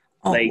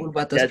 Oh, like, what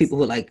about those people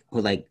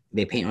who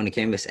they paint on the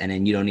canvas and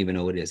then you don't even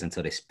know what it is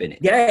until they spin it?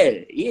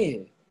 Yeah.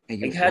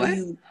 Like, how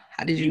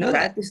did you know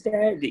practice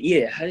that?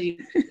 Yeah, how do you?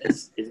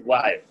 It's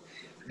wild.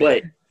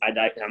 But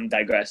I'm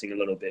digressing a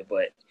little bit.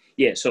 But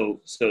yeah,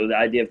 so the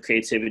idea of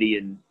creativity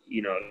and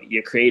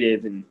you're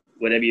creative and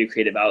whatever your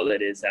creative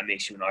outlet is, that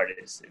makes you an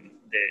artist, and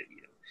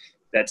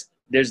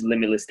there's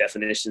limitless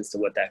definitions to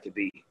what that could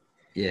be.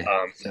 Yeah.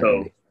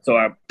 So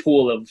our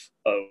pool of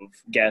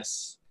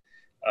guests,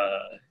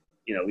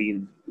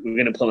 we're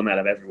gonna pull them out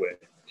of everywhere.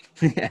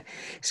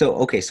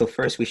 So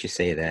first we should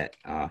say that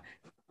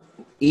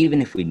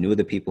even if we knew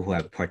the people who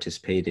have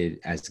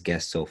participated as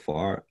guests so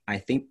far, I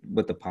think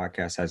what the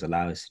podcast has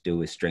allowed us to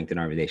do is strengthen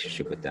our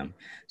relationship with them.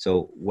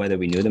 So whether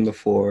we knew them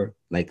before,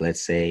 like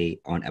let's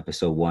say on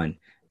episode 1,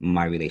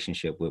 my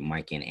relationship with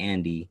Mike and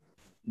Andy,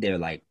 they're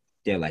like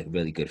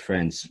really good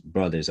friends,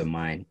 brothers of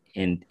mine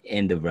in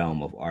the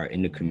realm of art,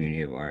 in the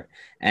community of art,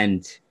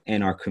 and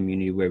in our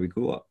community where we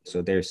grew up.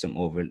 So there's some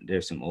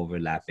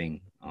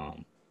overlapping,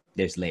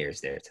 there's layers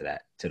there to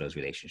those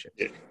relationships.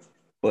 Yeah.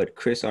 But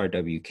Chris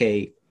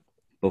RWK,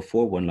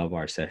 before One Love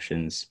Art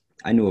Sessions,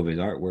 I knew of his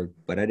artwork,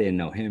 but I didn't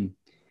know him.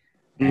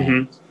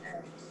 Mm-hmm.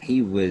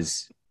 he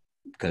was,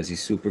 because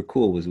he's super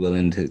cool, was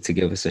willing to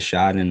give us a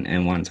shot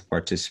and wanted to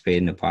participate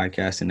in the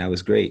podcast, and that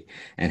was great.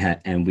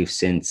 And we've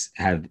since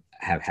have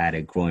had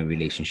a growing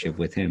relationship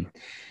with him.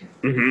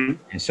 Mm-hmm.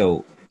 And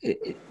so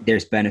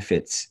there's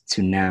benefits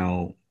to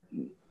now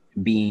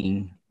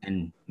being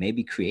and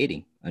maybe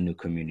creating a new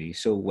community.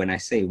 So when I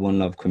say One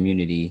Love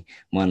community,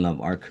 One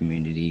Love Art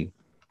community,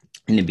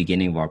 in the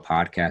beginning of our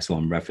podcast, while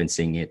I'm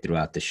referencing it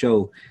throughout the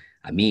show,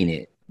 I mean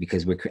it,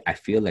 because I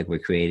feel like we're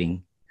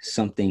creating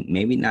something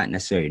maybe not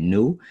necessarily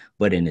new,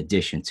 but in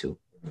addition to.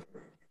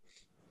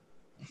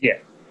 Yeah.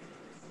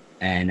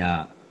 And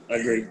I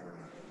agree.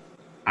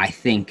 I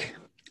think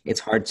it's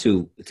hard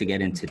to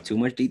get into too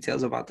much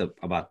details about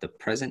the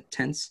present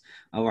tense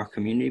of our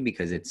community,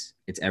 because it's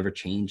ever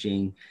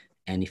changing.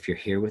 And if you're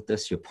here with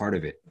us, you're part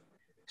of it.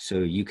 So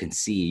you can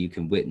see, you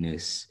can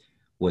witness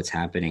what's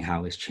happening,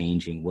 how it's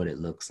changing, what it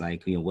looks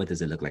like. You know, what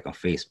does it look like on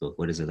Facebook?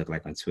 What does it look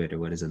like on Twitter?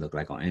 What does it look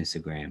like on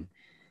Instagram?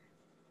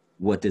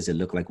 What does it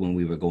look like when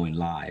we were going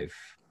live?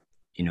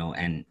 You know,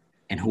 and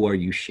who are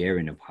you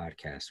sharing a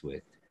podcast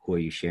with? Who are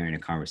you sharing the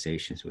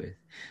conversations with?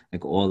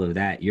 Like all of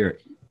that,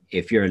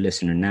 if you're a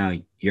listener now,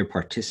 you're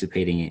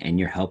participating and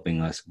you're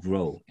helping us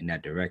grow in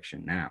that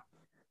direction now.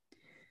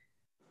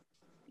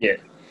 Yeah.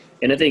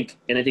 And I think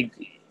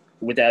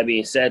with that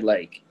being said,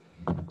 like,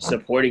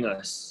 supporting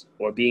us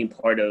or being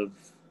part of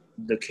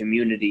the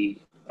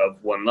community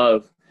of One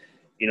Love,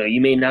 you know,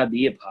 you may not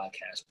be a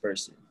podcast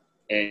person,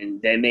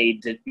 and that may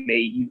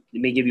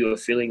give you a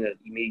feeling that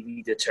you may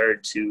be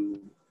deterred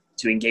to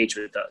engage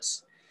with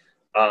us.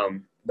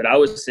 But I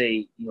would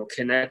say, you know,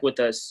 connect with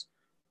us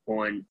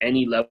on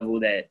any level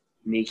that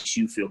makes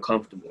you feel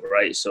comfortable,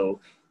 right?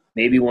 So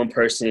maybe one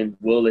person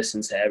will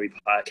listen to every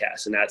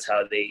podcast, and that's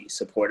how they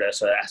support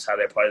us, or that's how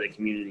they're part of the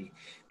community.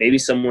 Maybe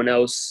someone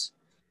else,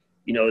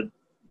 you know,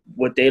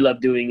 what they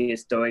love doing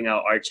is throwing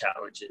out art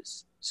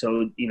challenges.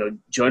 So, you know,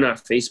 join our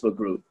Facebook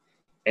group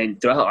and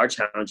throw out art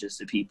challenges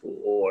to people,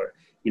 or,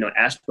 you know,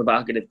 ask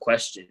provocative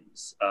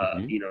questions.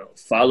 You know,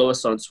 follow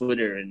us on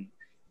Twitter and,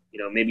 you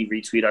know, maybe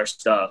retweet our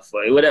stuff,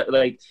 or whatever,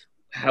 like,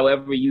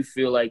 however you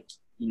feel like,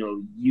 you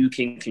know, you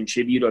can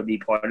contribute or be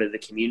part of the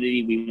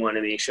community. We want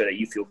to make sure that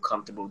you feel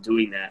comfortable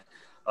doing that.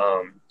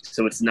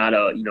 So it's not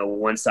a, you know,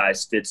 one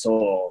size fits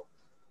all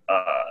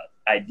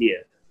idea.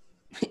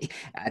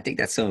 I think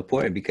that's so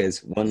important, because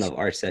One Love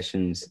Art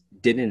Sessions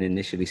didn't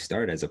initially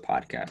start as a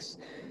podcast.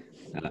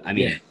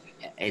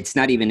 It's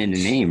not even in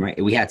the name,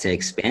 right? We had to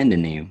expand the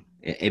name.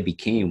 It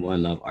became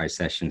One Love Art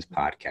Sessions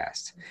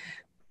podcast.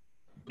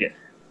 Yeah.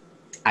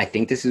 I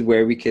think this is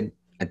where we can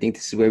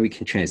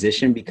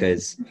transition,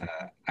 because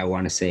I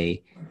want to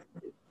say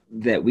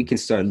that we can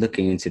start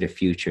looking into the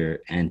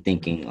future and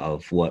thinking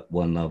of what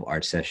One Love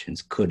Art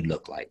Sessions could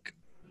look like.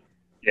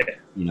 Yeah.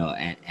 You know,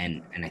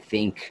 and I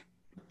think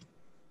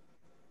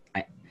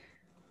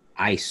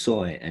I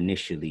saw it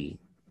initially.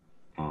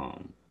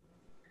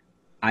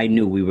 I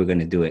knew we were going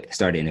to do it,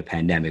 start in a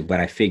pandemic, but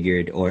I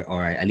figured,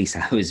 or at least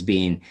I was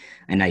being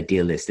an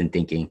idealist and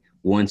thinking,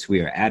 once we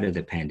are out of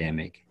the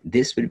pandemic,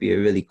 this would be a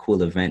really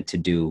cool event to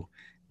do,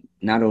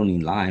 not only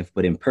live,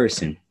 but in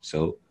person.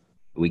 So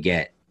we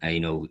get,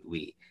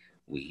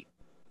 we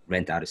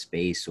rent out a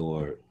space,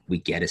 or we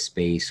get a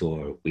space,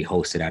 or we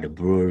host it at a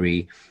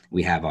brewery.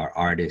 We have our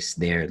artists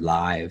there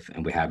live,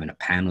 and we're having a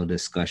panel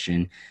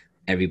discussion.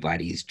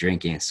 Everybody's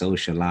drinking,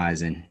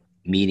 socializing,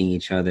 meeting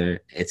each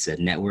other. It's a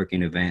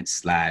networking event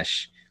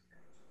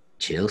 /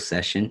 chill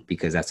session,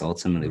 because that's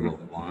ultimately what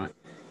we want.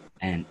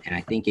 And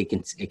I think it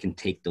can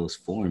take those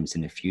forms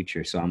in the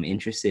future. So I'm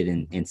interested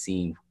in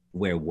seeing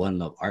where One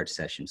Love Art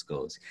Sessions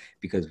goes,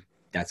 because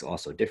that's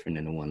also different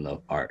than the One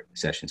Love Art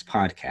Sessions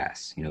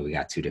podcast. You know, we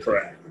got two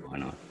different things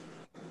going on.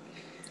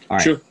 All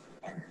right. True.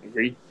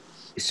 Agreed.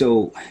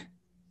 So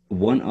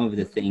one of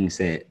the things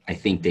that I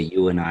think that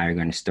you and I are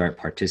going to start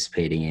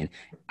participating in,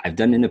 I've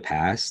done in the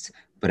past,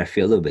 but I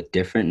feel a little bit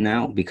different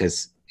now,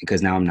 because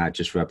now I'm not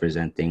just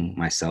representing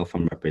myself,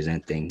 I'm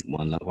representing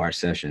One Love Art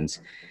Sessions,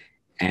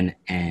 and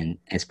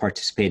it's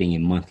participating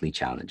in monthly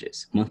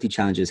challenges. Monthly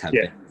challenges have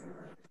been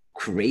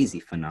crazy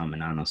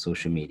phenomenon on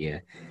social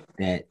media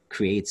that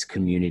creates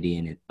community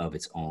in it of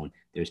its own.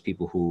 There's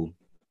people who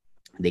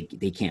they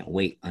can't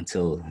wait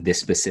until this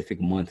specific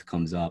month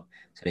comes up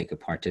so they could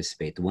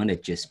participate. The one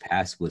that just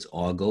passed was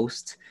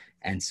August,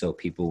 and so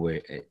people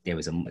were there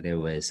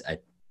was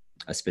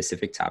a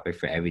specific topic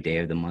for every day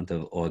of the month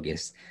of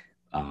August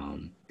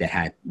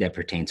that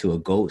pertained to a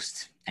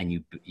ghost, and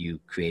you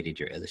created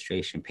your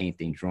illustration,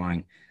 painting,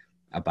 drawing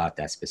about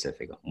that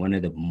specific one. One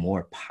of the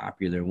more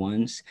popular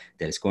ones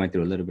that is going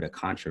through a little bit of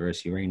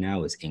controversy right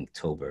now is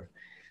Inktober,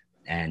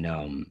 and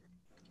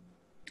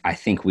I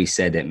think we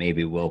said that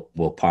maybe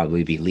we'll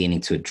probably be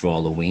leaning to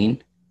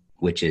Drawloween,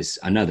 which is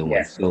another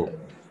one. So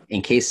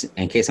in case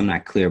I'm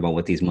not clear about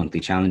what these monthly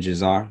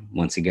challenges are,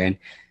 once again,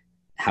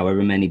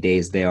 however many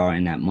days they are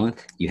in that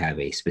month, you have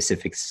a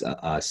specific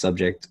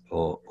subject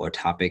or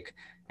topic,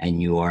 and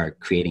you are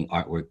creating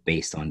artwork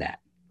based on that.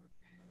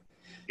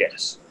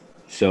 Yes.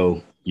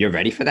 So you're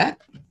ready for that?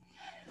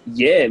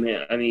 Yeah,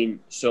 man. I mean,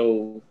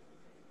 so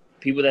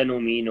people that know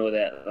me know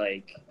that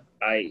like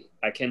I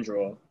can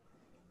draw,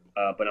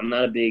 but I'm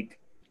not a big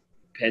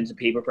pen to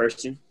paper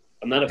person.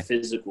 I'm not a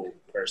physical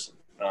person.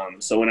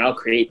 So when I'll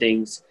create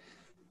things,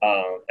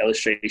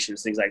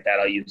 illustrations, things like that,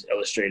 I'll use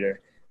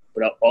Illustrator.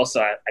 But also,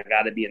 I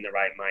got to be in the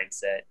right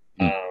mindset.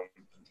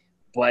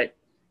 But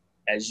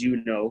as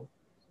you know,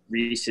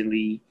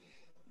 recently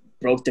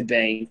broke the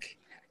bank,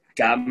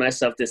 got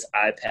myself this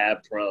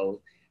iPad Pro.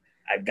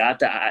 I got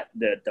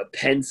the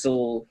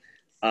pencil,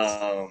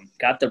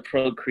 got the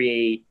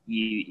Procreate.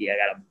 I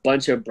got a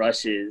bunch of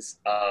brushes.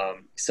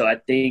 So I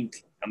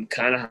think I'm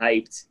kind of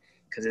hyped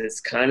because it's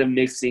kind of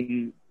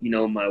mixing,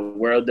 my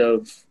world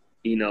of,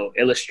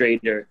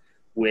 Illustrator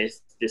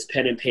with this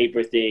pen and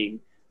paper thing.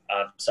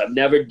 So I've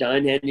never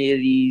done any of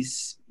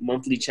these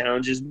monthly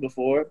challenges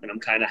before, but I'm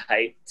kind of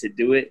hyped to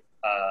do it.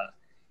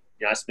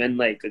 I spend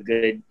like a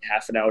good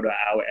half an hour to an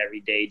hour every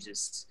day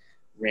just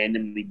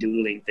randomly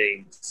doodling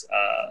things.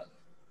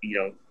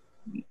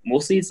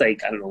 Mostly it's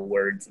like, I don't know,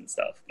 words and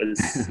stuff, but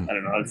I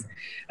don't know.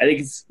 I think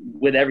it's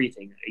with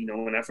everything.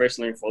 When I first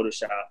learned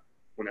Photoshop,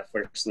 when I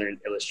first learned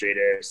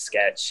Illustrator,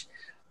 Sketch,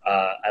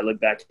 I look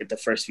back at the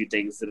first few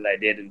things that I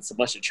did, and it's a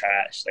bunch of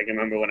trash. Like, I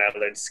remember when I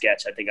learned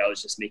Sketch, I think I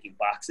was just making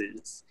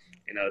boxes,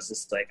 and I was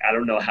just like, I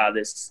don't know how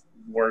this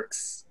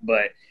works,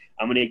 but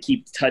I'm going to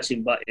keep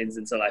touching buttons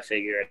until I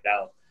figure it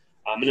out.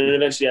 And then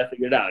eventually I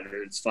figured it out, and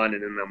it's fun,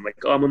 and then I'm like,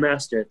 oh, I'm a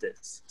master at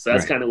this. So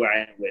that's kind of where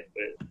I am with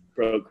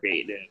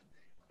Procreate now.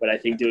 But I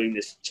think doing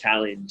this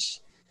challenge,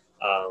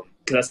 because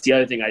that's the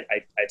other thing I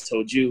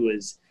told you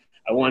is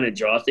I want to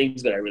draw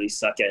things, but I really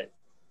suck at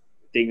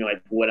thinking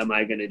like, what am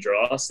I going to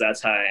draw? So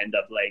that's how I end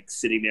up like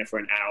sitting there for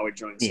an hour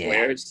drawing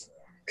squares.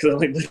 Because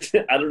I'm like,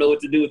 I don't know what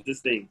to do with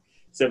this thing.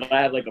 So if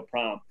I have like a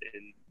prompt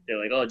and they're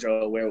like, oh,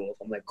 draw a werewolf,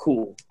 I'm like,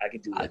 cool, I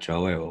can do that. I'll draw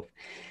a werewolf.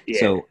 Yeah.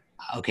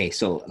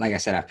 So like I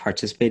said, I've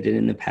participated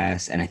in the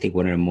past, and I think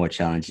one of the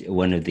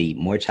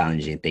more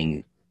challenging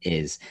thing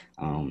is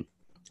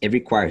it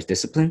requires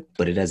discipline,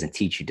 but it doesn't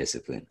teach you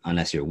discipline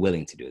unless you're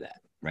willing to do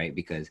that, right?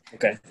 Because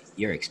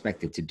you're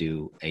expected to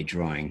do a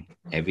drawing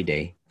every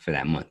day for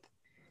that month.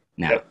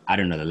 Now, I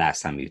don't know the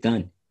last time you've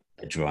done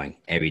a drawing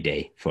every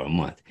day for a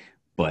month,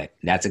 but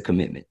that's a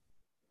commitment.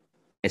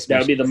 That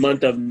would be the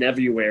month of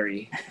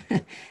Nevuary.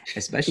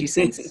 Especially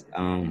since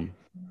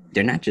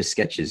they're not just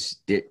sketches.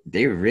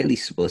 They're really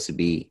supposed to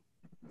be,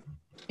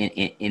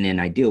 in an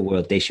ideal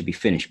world, they should be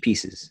finished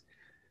pieces.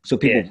 So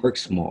people work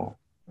small,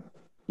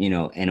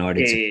 in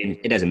order to,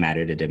 it doesn't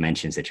matter the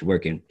dimensions that you're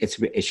working.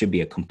 It should be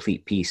a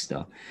complete piece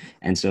though.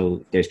 And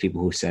so there's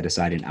people who set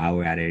aside an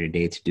hour out of their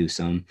day to do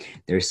some.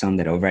 There's some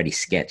that already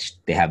sketched.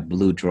 They have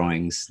blue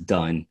drawings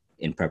done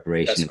in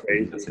preparation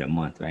for the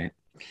month, right?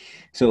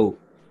 So,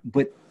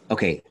 but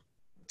okay,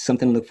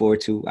 something to look forward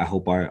to. I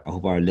hope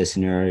our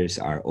listeners,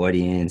 our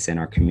audience, and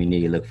our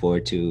community look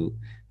forward to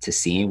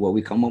seeing what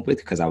we come up with,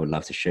 because I would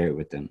love to share it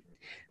with them.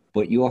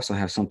 But you also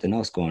have something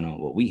else going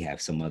on. Well, we have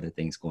some other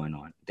things going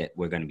on that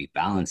we're going to be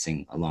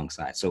balancing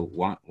alongside. So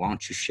why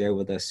don't you share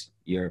with us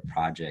your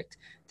project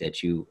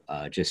that you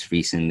just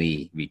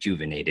recently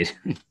rejuvenated?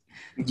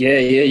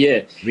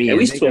 Yeah. And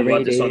we spoke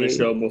about this on the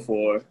show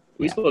before.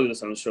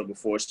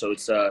 So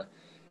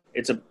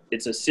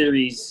it's a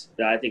series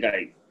that I think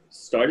I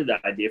started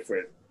the idea for.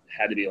 It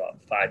had to be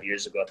about 5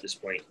 years ago at this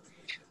point.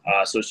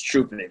 So it's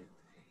Trooping.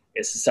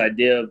 It's this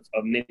idea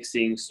of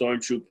mixing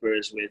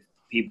stormtroopers with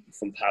people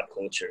from pop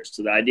culture.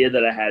 So the idea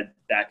that I had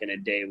back in the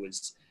day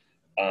was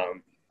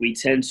we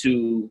tend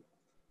to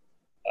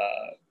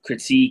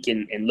critique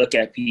and look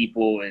at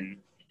people and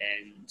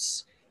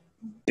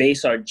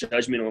base our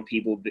judgment on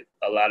people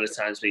a lot of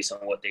times based on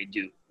what they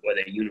do, or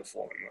their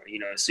uniform,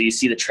 or, so you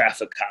see the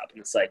traffic cop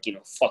and it's like,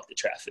 fuck the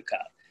traffic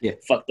cop,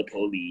 fuck the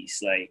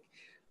police, like,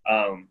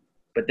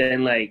 but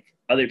then like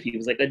other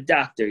people's like a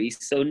doctor,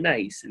 he's so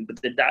nice, but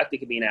the doctor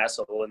can be an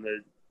asshole, and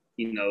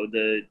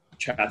the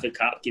traffic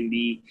cop can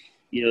be,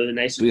 the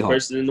nicest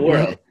person in the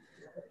world.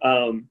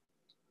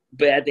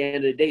 But at the end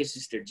of the day, it's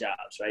just their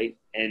jobs, right?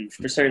 And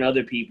for certain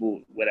other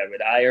people, whatever,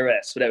 the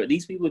IRS, whatever,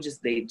 these people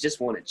they just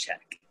want to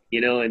check,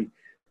 and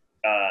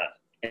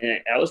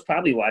I was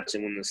probably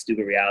watching one of those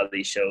stupid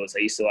reality shows. I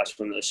used to watch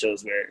one of those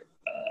shows where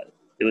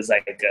it was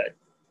like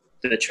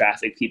the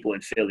traffic people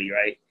in Philly,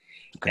 right?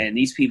 Okay. And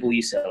these people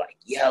used to like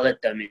yell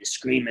at them and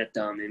scream at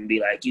them and be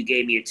like, you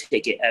gave me a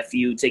ticket, F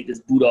you, take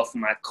this boot off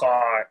of my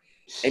car.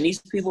 And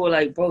these people were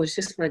like, bro, it's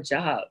just my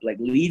job. Like,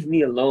 leave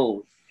me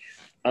alone.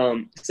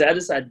 So I had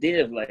this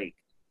idea of like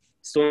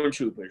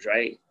stormtroopers,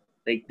 right?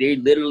 Like, they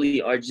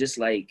literally are just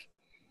like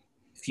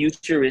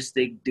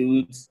futuristic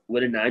dudes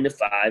with a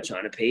 9-to-5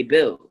 trying to pay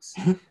bills.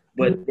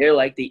 But they're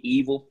like the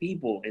evil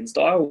people in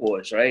Star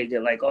Wars, right?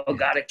 They're like, oh,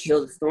 gotta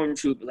kill the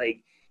stormtrooper.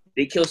 Like,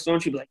 they kill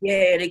stormtroopers. Like,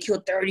 yeah, they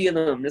killed 30 of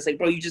them. It's like,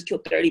 bro, you just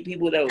killed 30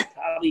 people that were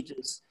probably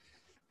just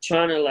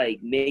trying to like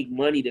make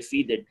money to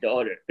feed their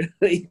daughter.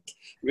 Like,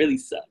 really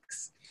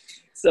sucks.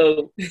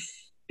 So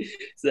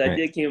the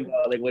idea came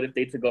about, like, what if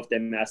they took off their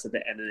mask at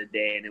the end of the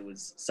day and it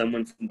was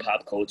someone from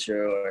pop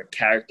culture or a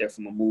character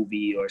from a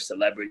movie or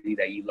celebrity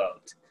that you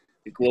loved?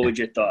 Like, what would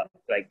your thought?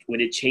 Like,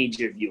 would it change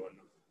your view on them?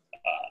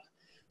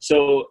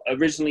 So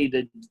originally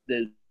the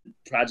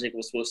project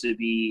was supposed to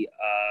be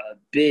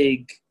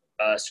big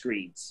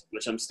screens,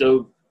 which I'm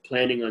still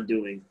planning on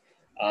doing.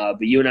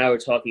 But you and I were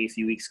talking a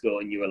few weeks ago,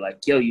 and you were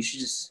like, "Yo, you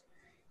should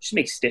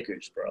make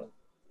stickers, bro.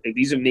 Like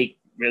these would make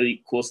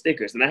really cool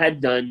stickers." And I had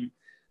done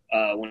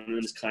one of them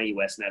is Kanye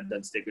West, and I've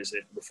done stickers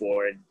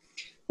before. And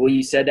when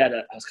you said that,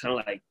 I was kind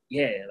of like,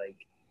 "Yeah,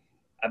 like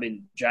I've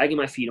been dragging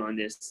my feet on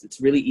this.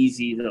 It's really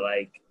easy to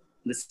like,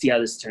 let's see how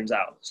this turns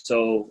out."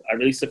 So I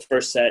released the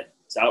first set.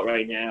 It's out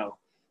right now.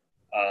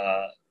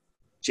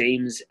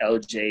 James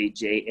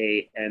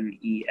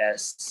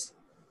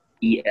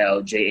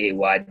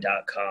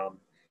LJAMESELJAY.com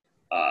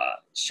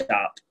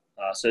shop.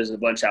 So there's a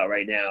bunch out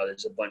right now.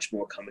 There's a bunch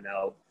more coming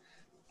out.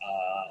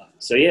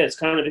 So yeah, it's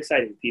kind of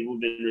exciting. People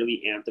have been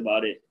really amped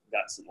about it.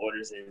 Got some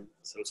orders in,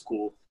 so it's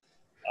cool.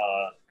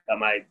 Got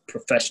my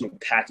professional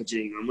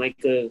packaging. I'm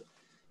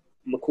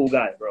a cool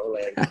guy, bro.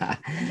 Like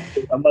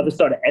I'm about to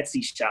start an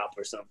Etsy shop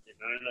or something.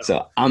 I don't know.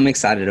 So I'm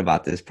excited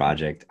about this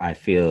project. I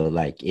feel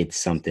like it's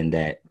something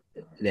that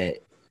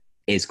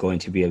is going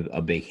to be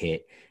a big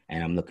hit,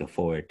 and I'm looking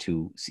forward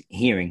to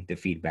hearing the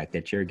feedback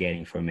that you're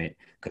getting from it,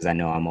 because I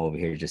know I'm over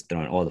here just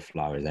throwing all the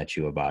flowers at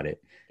you about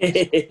it.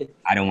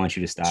 I don't want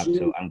you to stop,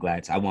 so I'm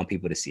glad. I want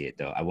people to see it,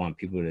 though. I want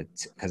people to,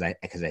 because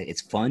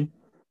it's fun,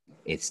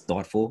 it's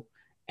thoughtful,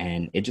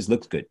 and it just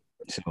looks good.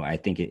 So I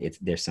think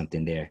there's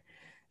something there.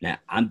 Now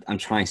I'm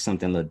trying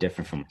something a little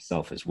different for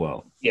myself as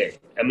well. Yeah,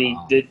 I mean,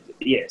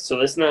 So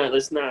let's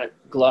not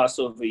gloss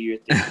over your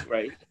thing,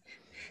 right?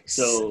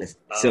 So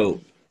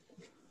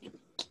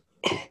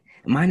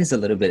mine is a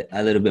little bit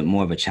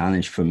more of a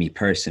challenge for me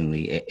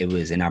personally. It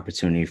was an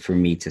opportunity for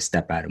me to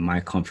step out of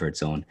my comfort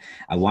zone.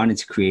 I wanted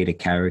to create a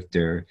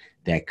character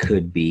that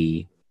could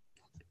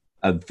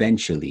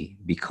eventually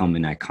become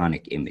an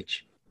iconic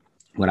image.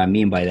 What I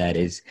mean by that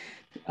is,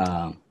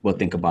 we'll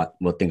think about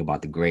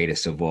the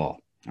greatest of all.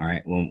 All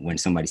right, when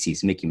somebody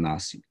sees Mickey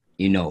Mouse,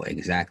 you know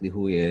exactly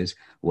who he is,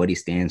 what he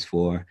stands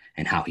for,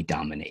 and how he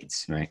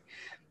dominates, right?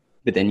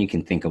 But then you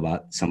can think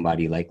about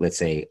somebody like, let's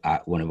say,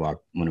 one of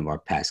our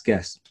past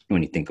guests.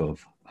 When you think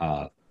of,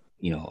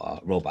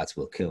 Robots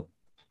Will Kill,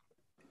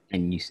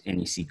 and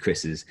you see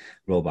Chris's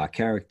robot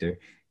character,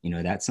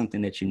 that's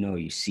something that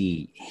you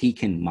see he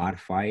can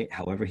modify it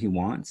however he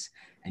wants,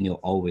 and you'll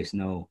always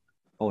know,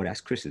 oh,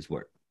 that's Chris's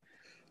work.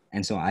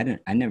 And so I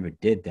never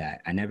did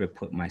that. I never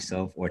put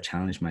myself or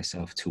challenged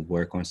myself to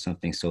work on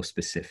something so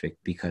specific,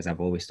 because I've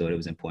always thought it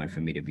was important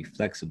for me to be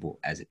flexible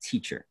as a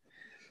teacher,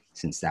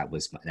 since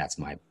that's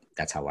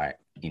how I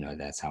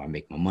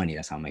make my money.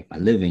 That's how I make my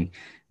living.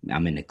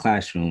 I'm in the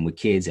classroom with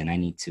kids, and I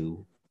need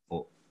to,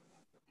 or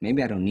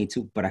maybe I don't need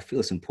to, but I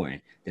feel it's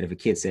important that if a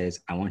kid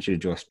says, I want you to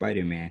draw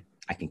Spider-Man,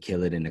 I can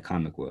kill it in the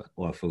comic world.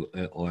 Or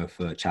if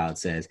a child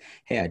says,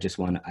 hey, I just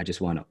want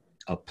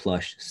a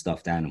plush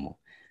stuffed animal,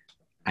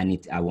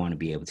 I want to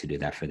be able to do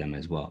that for them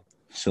as well.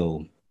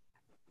 So,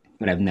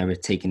 but I've never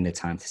taken the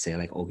time to say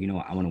like, oh,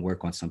 I want to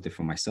work on something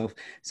for myself,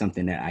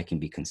 something that I can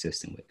be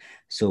consistent with.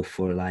 So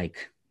for the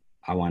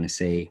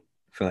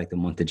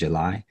month of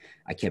July,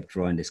 I kept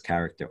drawing this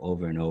character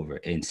over and over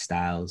in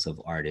styles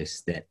of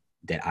artists that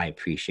I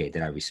appreciate,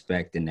 that I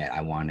respect, and that I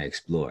want to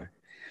explore.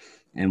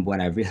 And what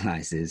I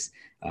realized is,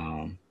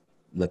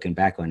 looking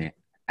back on it,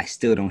 I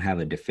still don't have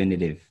a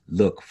definitive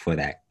look for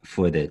the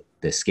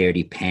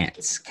Scaredy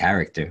Pants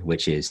character,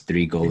 which is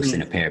 3 ghosts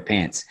in a pair of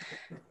pants.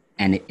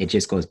 And it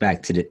just goes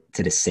back to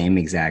the same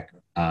exact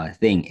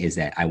thing, is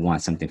that I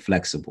want something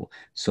flexible.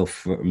 So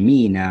for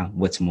me now,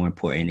 what's more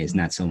important is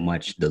not so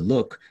much the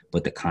look,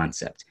 but the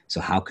concept. So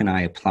how can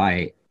I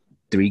apply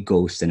 3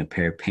 ghosts in a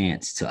pair of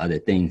pants to other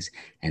things?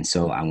 And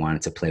so I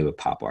wanted to play with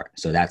pop art.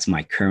 So that's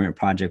my current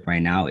project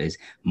right now, is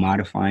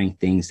modifying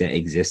things that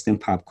exist in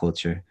pop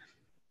culture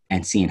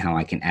and seeing how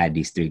I can add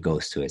these 3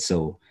 ghosts to it.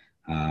 So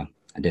I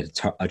did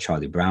a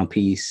Charlie Brown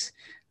piece.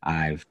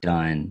 I've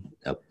done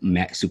a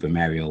Super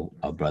Mario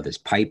Brothers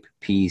pipe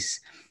piece.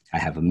 I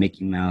have a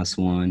Mickey Mouse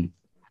one.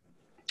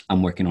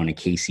 I'm working on a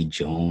Casey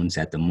Jones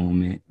at the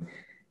moment.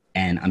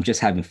 And I'm just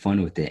having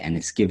fun with it. And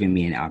it's giving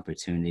me an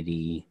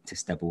opportunity to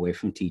step away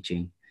from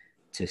teaching,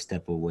 to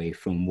step away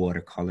from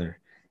watercolor,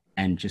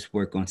 and just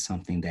work on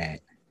something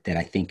that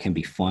I think can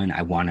be fun.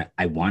 I wanna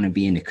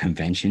be in the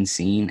convention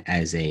scene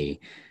as a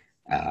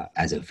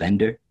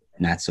vendor,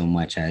 not so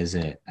much as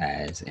an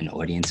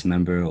audience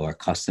member or a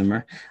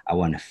customer. I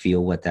want to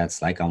feel what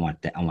that's like. I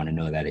want to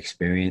know that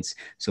experience.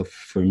 So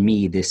for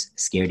me, this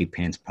Scaredy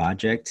Pants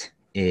project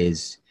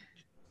is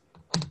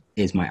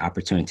my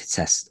opportunity to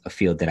test a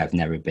field that I've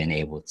never been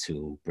able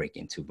to break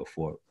into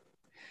before.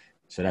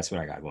 So that's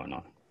what I got going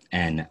on.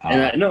 And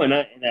I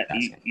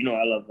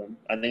love them.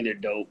 I think they're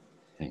dope.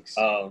 Thanks.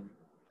 I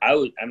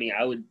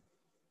would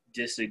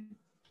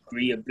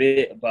disagree a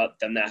bit about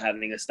them not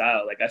having a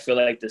style. Like I feel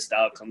like the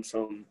style comes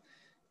from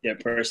their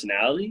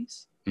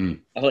personalities. I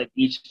feel like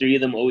each 3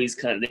 of them always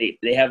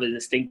they have a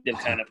distinctive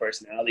kind of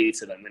personality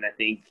to them, and I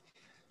think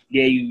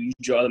you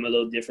draw them a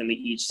little differently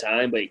each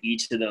time, but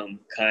each of them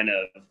kind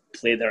of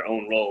play their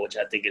own role, which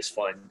I think is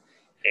fun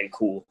and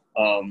cool.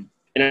 And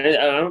I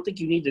don't think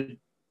you need to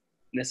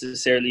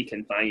necessarily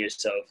confine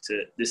yourself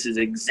to this is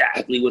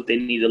exactly what they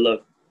need to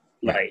look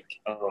like.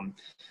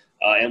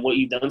 And what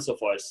you've done so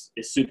far is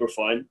super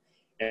fun.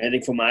 And I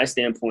think from my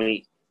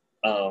standpoint,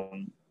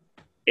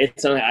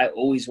 it's something I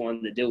always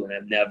wanted to do, and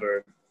I've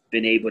never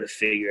been able to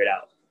figure it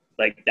out.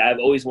 Like, I've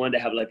always wanted to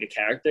have like a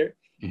character,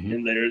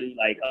 and literally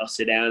like I'll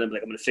sit down and be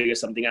like, I'm gonna figure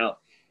something out,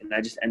 and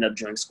I just end up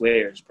drawing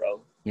squares,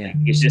 bro. Yeah, like,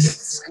 it's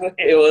just square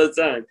all the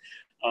time.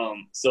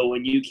 So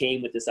when you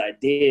came with this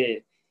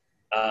idea,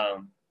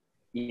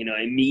 you know,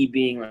 and me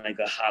being like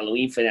a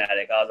Halloween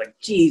fanatic, I was like,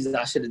 Jesus,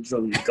 I should have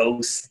drawn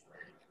ghosts.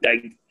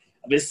 Like,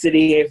 I've been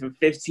sitting here for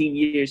 15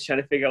 years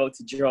trying to figure out what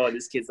to draw. And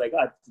this kid's like,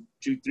 I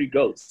drew 3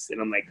 ghosts. And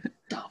I'm like,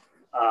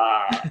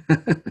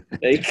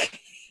 like,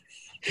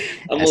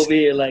 I'm over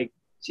here like,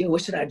 gee,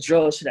 what should I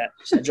draw? Should I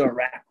draw a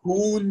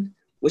raccoon?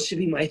 What should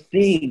be my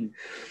thing?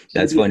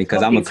 That's funny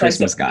because I'm a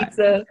Christmas guy.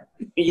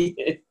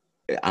 Yeah.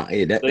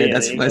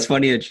 That's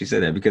funny that you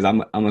said that, because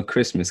I'm a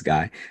Christmas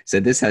guy. So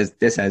this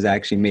has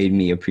actually made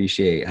me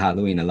appreciate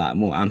Halloween a lot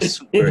more. I'm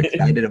super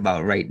excited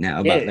about right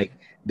now about like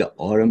the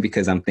autumn,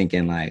 because I'm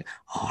thinking like,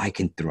 oh, I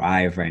can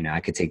thrive right now. I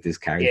could take this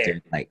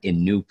character like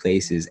in new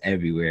places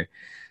everywhere.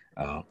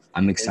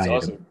 I'm excited.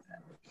 Awesome. About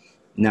that.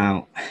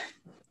 Now,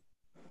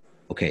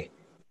 okay,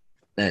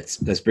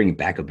 let's bring it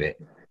back a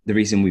bit. The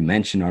reason we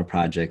mention our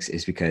projects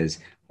is because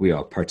we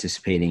are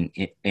participating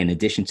in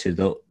addition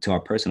to our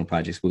personal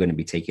projects. We're going to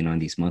be taking on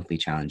these monthly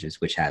challenges,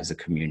 which has a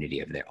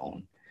community of their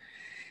own.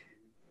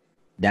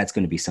 That's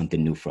going to be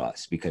something new for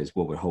us, because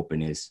what we're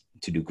hoping is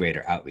to do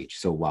greater outreach.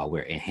 So while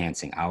we're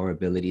enhancing our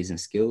abilities and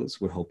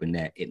skills, we're hoping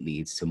that it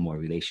leads to more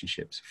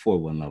relationships for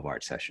One Love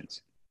Art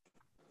sessions.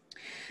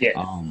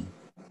 Yeah.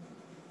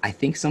 I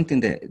think something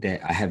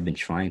that I have been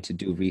trying to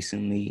do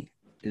recently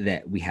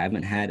that we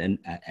haven't had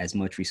as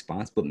much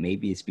response, but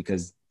maybe it's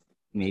because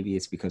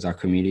our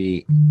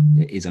community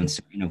is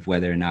uncertain of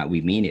whether or not we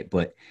mean it,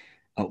 but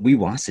we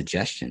want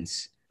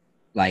suggestions.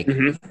 Like,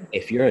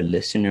 if you're a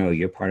listener or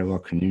you're part of our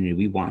community,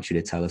 we want you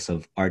to tell us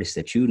of artists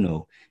that you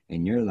know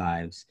in your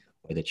lives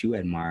or that you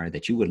admire,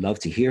 that you would love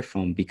to hear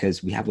from,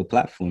 because we have a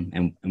platform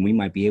and we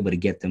might be able to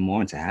get them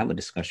on to have a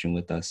discussion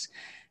with us.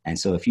 And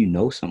so if you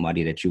know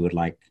somebody that you would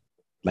like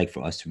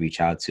for us to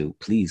reach out to,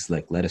 please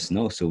let us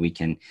know so we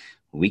can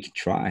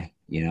try,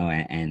 you know,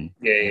 and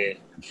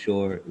I'm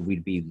sure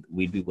we'd be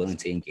willing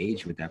to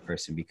engage with that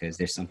person, because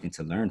there's something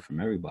to learn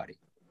from everybody.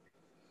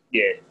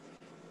 Yeah.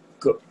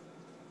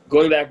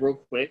 Going back real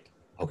quick.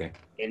 Okay.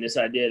 And this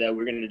idea that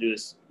we're going to do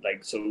this,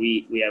 like, so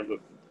we have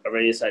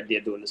already this idea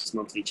of doing this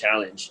monthly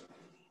challenge.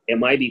 It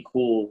might be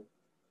cool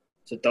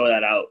to throw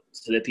that out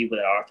to the people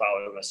that are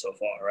following us so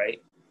far,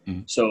 right?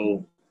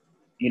 So,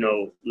 you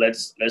know,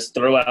 let's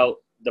throw out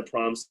the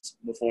prompts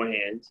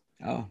beforehand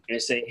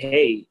and say,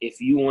 hey,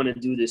 if you want to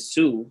do this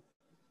too,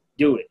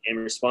 do it and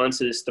respond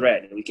to this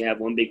thread, and we can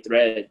have one big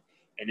thread,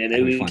 and then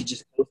maybe we can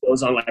just post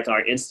those on like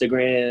our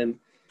Instagram.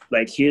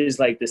 Like, here's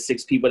like the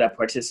 6 people that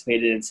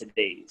participated in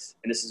today's,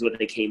 and this is what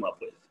they came up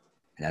with.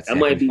 That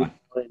might be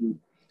fun,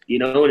 you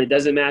know. And it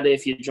doesn't matter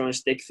if you're drawing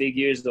stick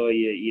figures or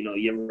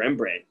you're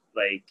Rembrandt.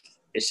 Like,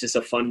 it's just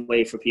a fun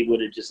way for people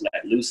to just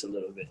let loose a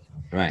little bit.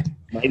 Right.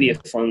 Maybe a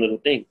fun little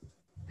thing.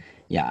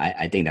 Yeah,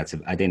 I think that's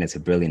a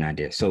brilliant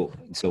idea. So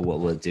what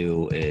we'll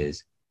do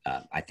is,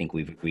 I think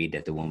we've agreed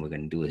that the one we're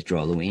going to do is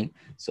Drawloween.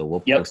 So we'll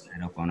post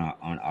that up on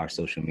our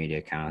social media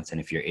accounts. And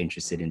if you're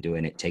interested in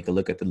doing it, take a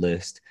look at the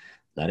list.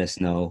 Let us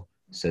know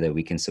so that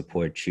we can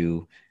support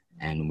you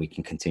and we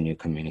can continue to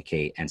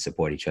communicate and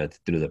support each other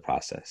through the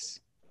process.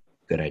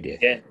 Good idea.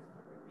 Yeah.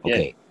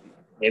 Okay.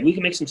 Maybe we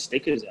can make some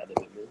stickers out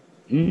of it,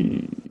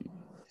 man.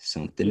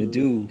 Something to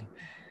do.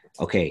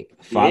 Okay.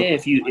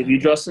 If you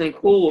draw something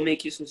cool, we'll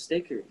make you some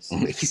stickers.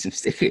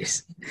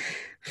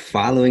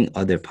 Following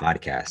other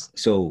podcasts.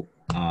 So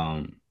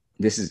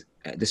this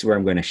is where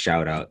I'm going to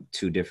shout out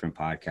 2 different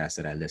podcasts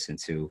that I listen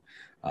to.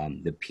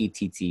 The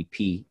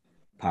PTTP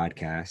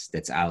podcast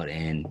that's out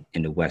in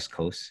the West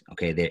Coast.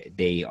 Okay,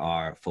 they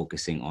are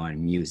focusing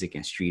on music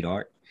and street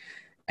art,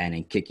 and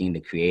in Kicking the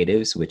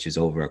Creatives, which is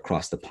over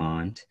across the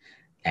pond.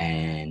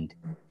 And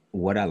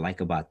what I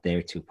like about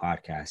their 2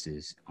 podcasts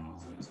is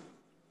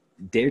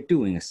they're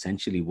doing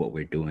essentially what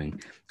we're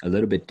doing, a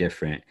little bit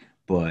different,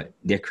 but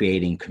they're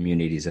creating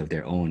communities of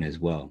their own as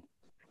well.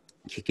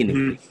 Kicking the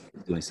Creatives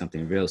is doing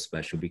something real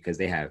special, because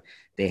they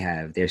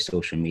have their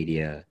social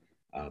media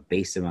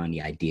based around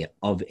the idea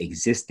of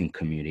existing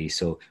communities.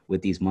 So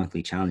with these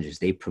monthly challenges,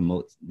 they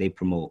promote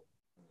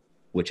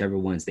whichever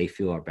ones they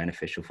feel are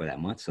beneficial for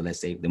that month. So let's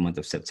say the month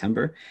of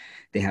September,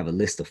 they have a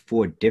list of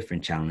 4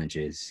 different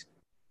challenges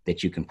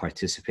that you can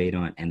participate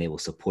on, and they will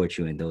support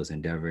you in those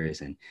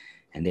endeavors. And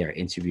they are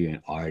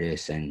interviewing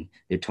artists, and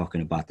they're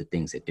talking about the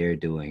things that they're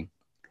doing.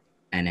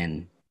 And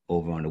then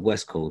over on the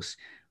West Coast,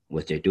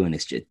 what they're doing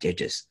is they're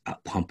just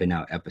pumping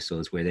out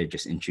episodes where they're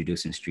just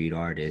introducing street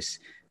artists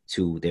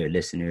to their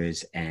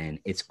listeners. And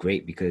it's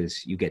great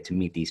because you get to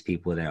meet these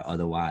people that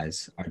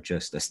otherwise are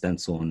just a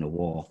stencil on the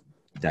wall.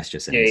 That's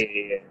just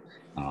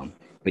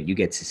but you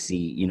get to see,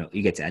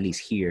 you get to at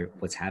least hear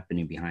what's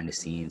happening behind the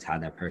scenes, how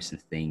that person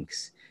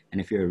thinks. And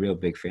if you're a real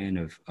big fan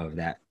of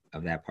that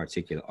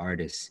particular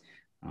artist,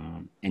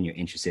 and you're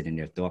interested in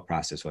their thought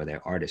process or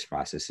their artist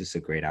process, it's a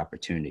great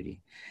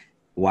opportunity.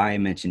 Why I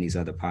mention these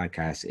other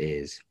podcasts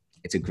is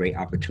it's a great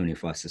opportunity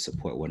for us to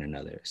support one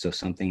another. So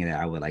something that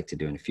I would like to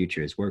do in the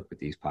future is work with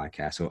these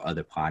podcasts or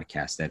other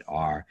podcasts that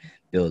are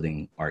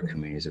building art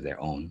communities of their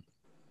own,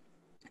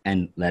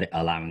 and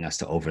allowing us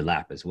to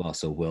overlap as well.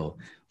 So we'll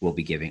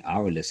be giving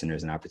our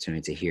listeners an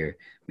opportunity to hear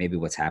maybe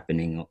what's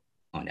happening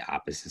on the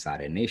opposite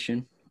side of the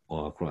nation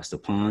or across the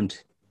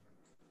pond,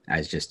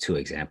 as just two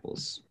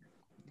examples.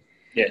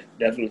 Yeah,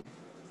 definitely.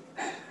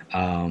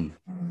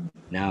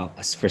 Now,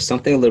 for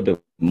something a little bit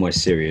more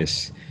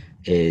serious,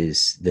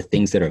 is the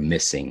things that are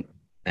missing.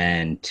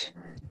 And,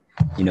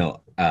 I'm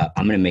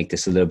going to make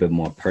this a little bit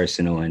more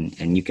personal,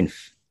 and you can,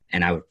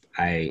 and I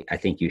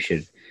think you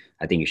should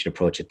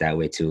approach it that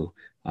way too.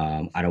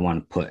 I don't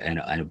want to put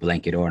a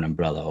blanket or an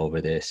umbrella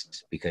over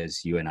this,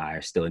 because you and I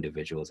are still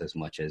individuals as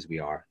much as we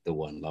are the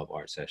One Love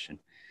Art Session.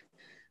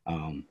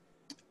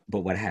 But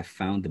what I have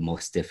found the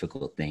most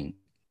difficult thing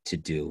to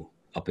do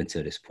up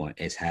until this point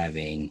is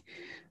having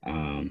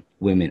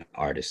women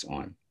artists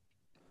on.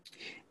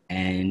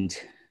 And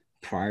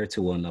prior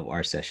to One Love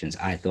Art Sessions,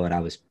 I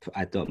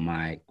thought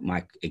my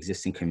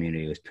existing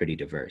community was pretty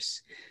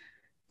diverse.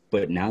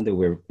 But now that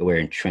we're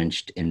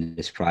entrenched in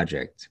this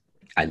project,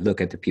 I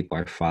look at the people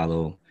I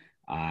follow.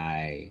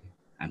 I'm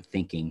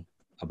thinking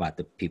about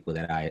the people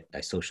that I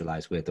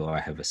socialize with or I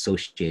have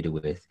associated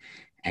with,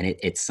 and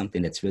it's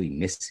something that's really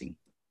missing.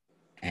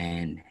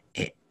 And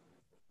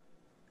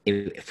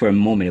for a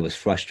moment, it was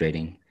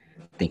frustrating,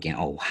 thinking,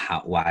 "Oh,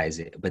 why is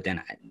it?" But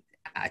then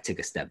I took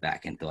a step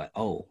back and thought,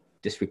 "Oh,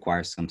 this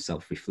requires some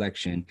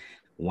self-reflection.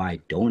 Why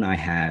don't I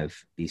have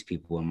these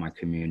people in my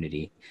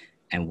community?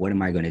 And what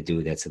am I going to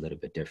do that's a little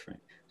bit different?"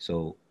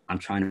 So I'm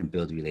trying to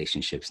build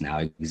relationships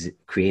now,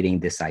 creating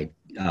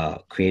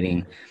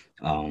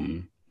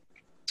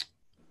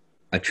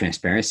a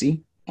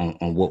transparency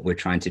on what we're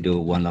trying to do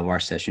at One Love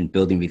Art Session,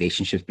 building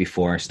relationships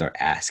before I start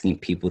asking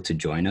people to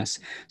join us,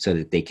 so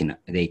that they can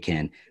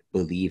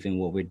believe in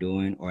what we're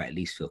doing, or at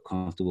least feel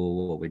comfortable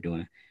with what we're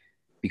doing.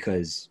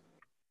 Because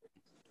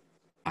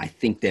I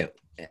think that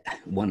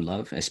One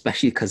Love,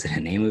 especially because of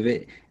the name of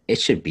it, it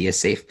should be a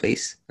safe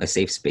place, a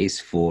safe space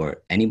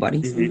for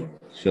anybody. Mm-hmm.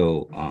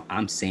 So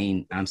I'm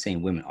saying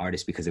women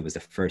artists because it was the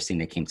first thing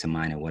that came to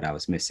mind and what I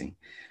was missing.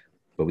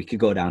 But we could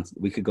go down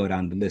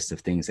the list of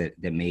things that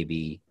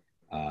maybe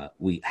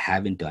we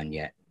haven't done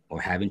yet,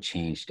 or haven't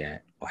changed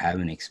yet, or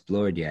haven't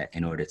explored yet,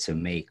 in order to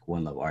make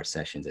One Love Art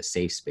Sessions a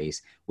safe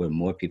space where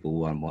more people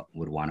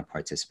would want to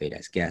participate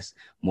as guests,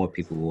 more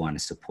people would want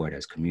to support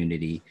as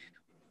community,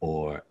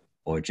 or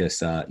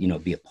just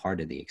be a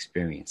part of the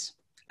experience.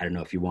 I don't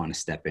know if you want to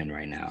step in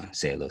right now and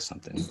say a little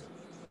something.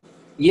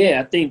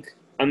 Yeah,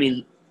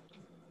 thinking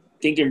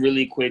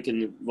really quick in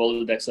the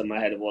Rolodex of my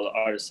head of all the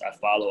artists I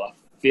follow, I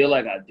feel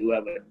like I do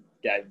have a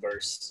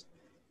diverse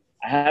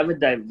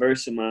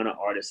amount of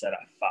artists that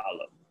I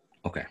follow.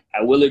 Okay.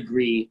 I will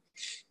agree,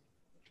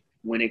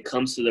 when it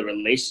comes to the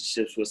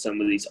relationships with some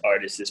of these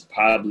artists, it's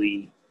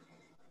probably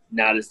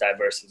not as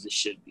diverse as it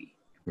should be.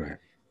 Right.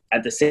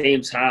 At the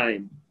same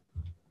time,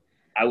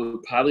 I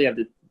would probably have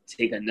to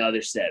take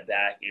another step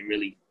back and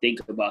really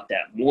think about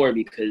that more,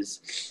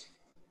 because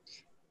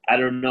I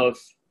don't know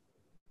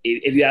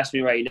if you ask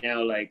me right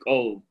now, like,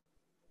 oh,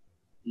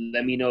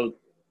 let me know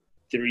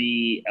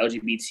 3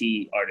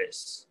 LGBT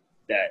artists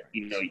that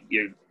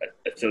you're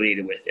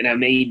affiliated with, and I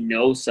may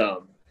know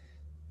some,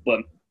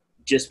 but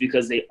just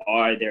because they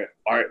are, their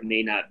art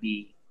may not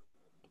be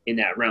in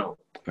that realm.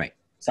 Right.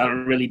 So I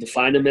don't really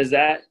define them as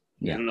that.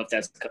 Yeah. I don't know if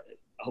I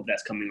hope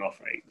that's coming off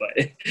right, but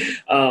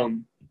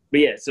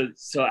yeah, so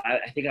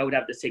I think I would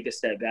have to take a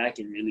step back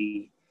and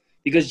really,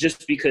 because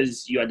just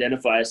because you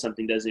identify as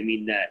something doesn't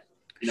mean that,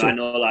 sure. I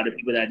know a lot of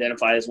people that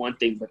identify as one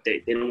thing, but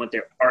they don't want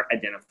their art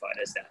identified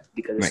as that,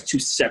 because it's right. Two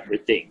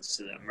separate things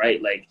to them,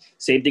 right? Like,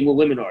 same thing with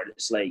women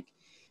artists. Like,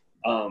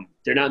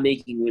 they're not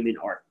making women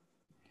art.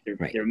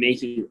 They're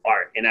making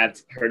art. And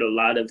I've heard a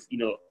lot of,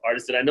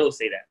 artists that I know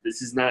say that.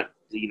 This is not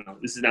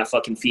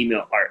fucking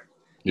female art.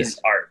 This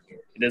is art.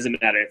 It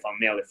doesn't matter if I'm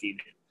male or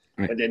female.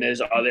 Right. But then there's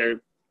other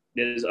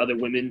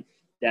women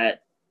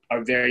that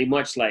are very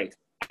much like,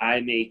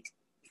 I make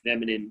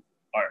feminine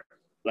art.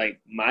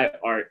 Like, my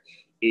art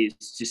is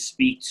to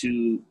speak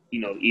to,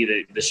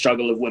 either the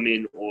struggle of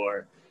women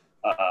or,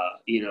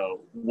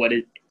 what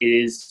it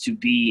is to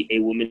be a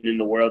woman in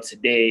the world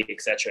today,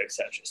 et cetera, et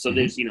cetera. So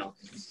there's, with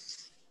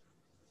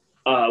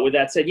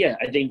that said, yeah,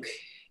 I think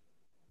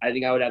I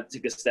would have to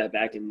take a step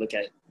back and look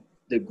at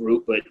the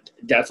group, but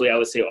definitely I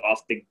would say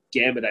off the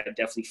gambit, I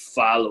definitely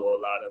follow a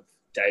lot of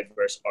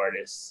diverse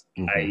artists.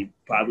 Mm-hmm. I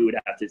probably would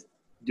have to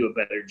do a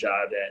better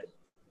job at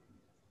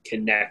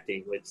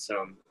connecting with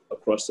some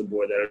across the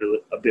board that are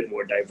a bit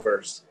more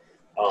diverse.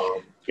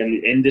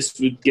 And this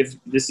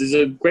is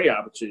a great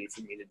opportunity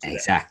for me to do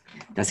that.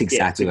 That's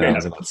exactly what I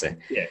was about to say.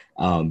 Yeah.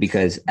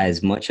 Because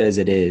as much as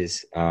it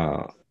is,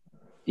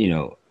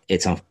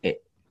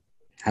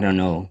 I don't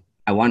know.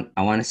 I want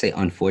to say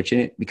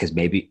unfortunate because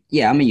maybe,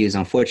 yeah, I'm gonna use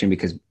unfortunate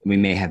because we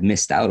may have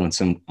missed out on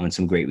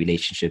some great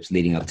relationships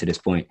leading up to this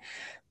point.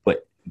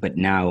 But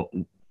now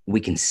we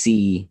can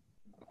see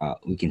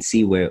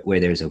where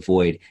there's a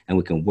void, and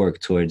we can work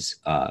towards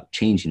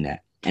changing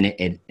that.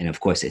 And of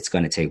course it's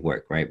going to take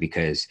work, right?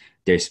 Because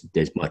there's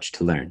much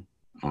to learn,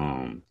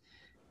 um,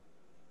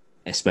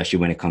 especially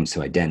when it comes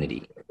to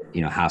identity.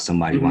 You know, how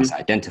somebody wants to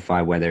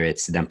identify, whether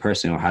it's them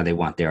personally or how they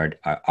want their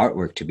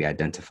artwork to be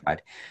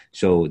identified.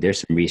 So there's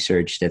some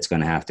research that's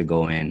going to have to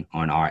go in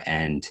on our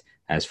end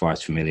as far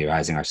as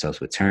familiarizing ourselves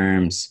with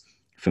terms,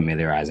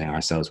 familiarizing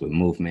ourselves with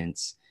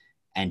movements,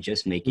 and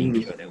just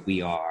making sure that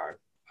we are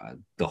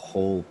the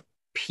whole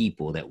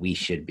people that we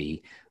should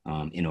be,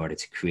 in order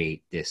to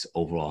create this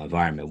overall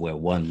environment where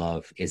One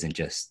Love isn't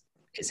just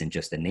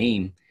a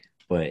name,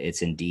 but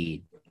it's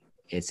indeed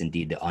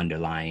the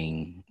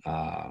underlying,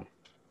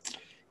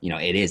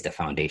 it is the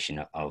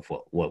foundation of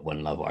what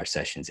One Love Art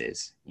Sessions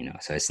is,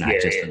 so it's not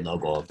just the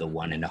logo of the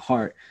one in the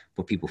heart,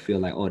 but people feel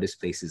like, oh, this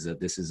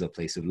is a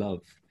place of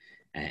love.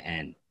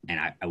 And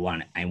I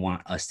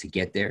want us to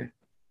get there,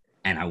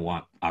 and I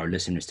want our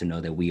listeners to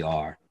know that we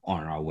are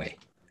on our way.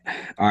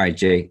 All right,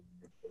 Jay,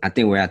 I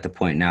think we're at the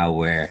point now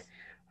where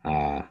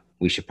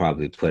we should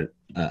probably put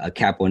a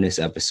cap on this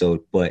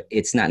episode, but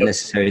it's not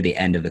necessarily the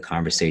end of the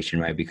conversation,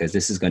 right? Because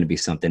this is going to be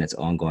something that's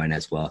ongoing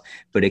as well,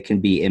 but it can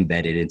be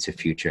embedded into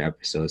future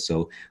episodes.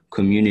 So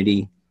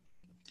community,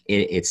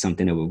 it's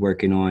something that we're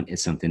working on.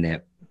 It's something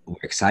that we're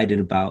excited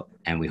about,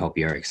 and we hope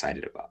you're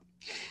excited about.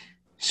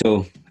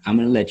 So I'm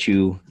going to let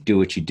you do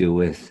what you do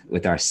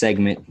with our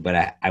segment,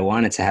 but I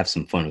wanted to have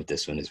some fun with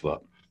this one as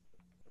well.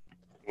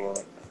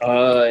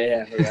 Oh,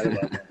 yeah, I forgot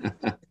about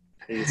that.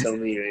 You told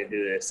me you were going to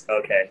do this.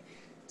 Okay.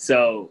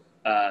 So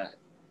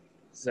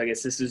I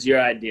guess this was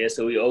your idea.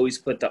 So we always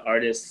put the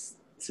artists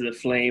to the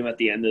flame at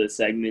the end of the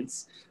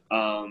segments,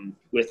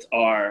 with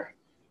our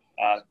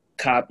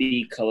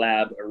copy,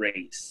 collab,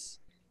 erase.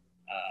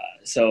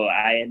 So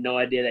I had no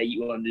idea that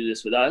you want to do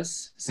this with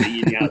us. So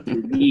you now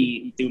threw me,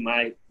 you threw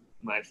my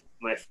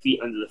feet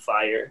under the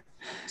fire.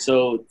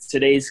 So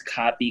today's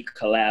copy,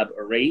 collab,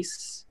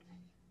 erase.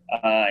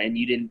 And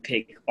you didn't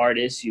pick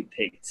artists, you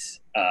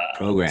picked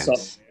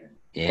programs.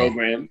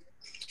 Program.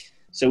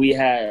 So we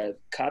have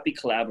copy,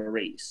 collab,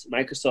 erase,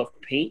 Microsoft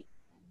Paint,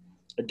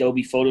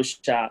 Adobe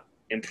Photoshop,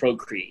 and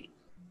Procreate.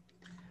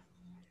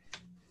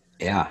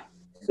 Yeah.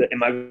 So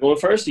am I going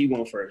first, or you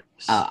going first?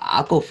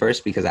 I'll go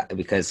first because I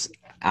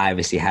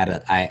obviously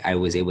I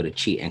was able to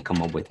cheat and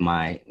come up with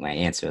my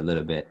answer a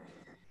little bit.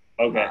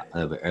 Okay. A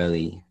little bit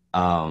early.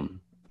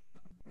 I'm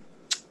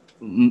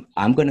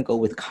gonna go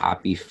with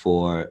copy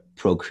for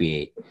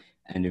Procreate,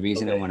 and the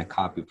reason I want to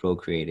copy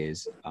Procreate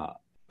is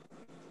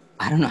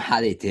I don't know how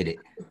they did it,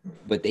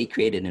 but they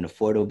created an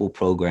affordable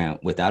program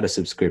without a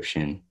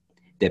subscription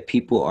that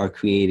people are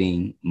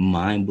creating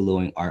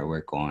mind-blowing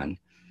artwork on,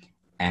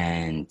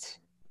 and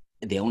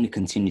they only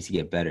continue to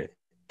get better.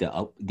 The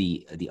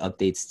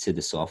updates to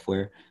the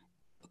software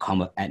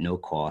come up at no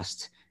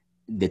cost.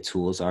 The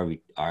tools are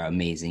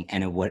amazing,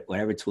 and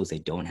whatever tools they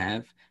don't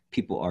have,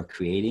 people are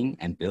creating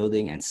and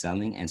building and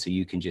selling, and so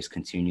you can just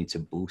continue to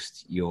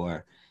boost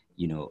your,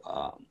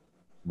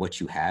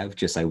 what you have.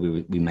 Just like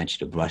we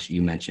mentioned a brush,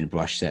 you mentioned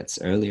brush sets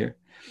earlier.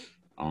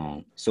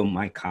 So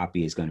my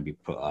copy is going to be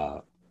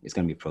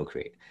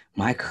Procreate.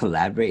 My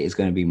collaborate is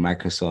going to be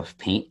Microsoft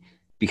Paint,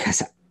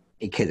 because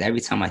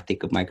every time I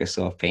think of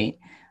Microsoft Paint,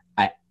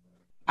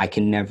 I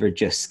can never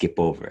just skip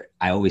over it.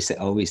 I always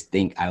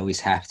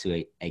have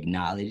to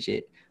acknowledge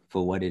it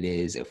for what it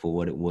is and for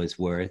what it was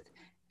worth,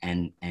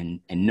 and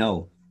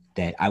know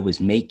that I was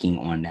making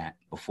on that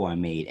before I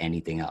made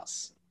anything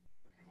else.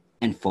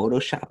 And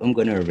Photoshop, I'm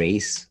going to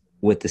erase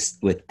with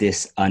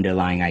this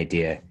underlying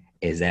idea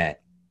is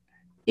that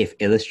if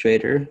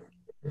Illustrator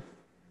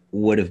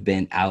would have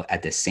been out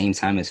at the same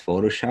time as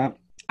Photoshop,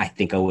 I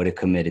think I would have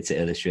committed to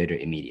Illustrator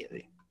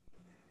immediately.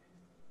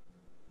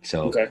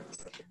 So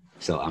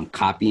I'm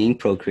copying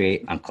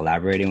Procreate, I'm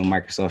collaborating with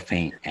Microsoft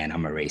Paint, and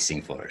I'm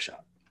erasing Photoshop.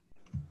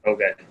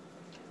 Okay.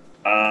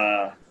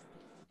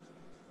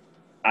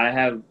 I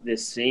have the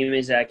same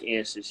exact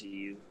answer to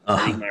you.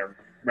 I think my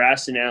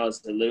rationale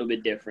is a little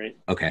bit different.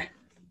 Okay.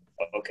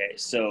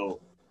 So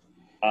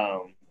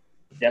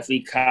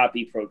definitely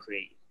copy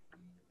Procreate.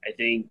 I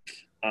think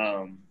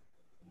I'm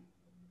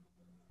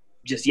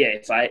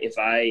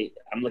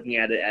looking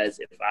at it as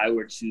if I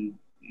were to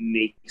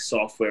make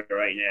software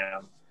right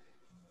now,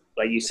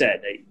 like you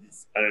said,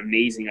 it's an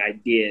amazing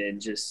idea, and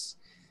just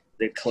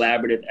the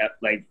collaborative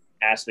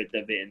aspect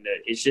of it, and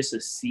it's just a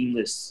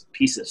seamless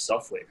piece of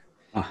software.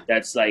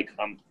 That's like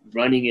I'm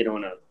running it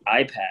on an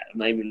iPad. I'm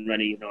not even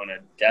running it on a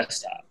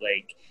desktop.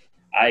 Like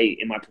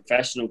in my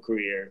professional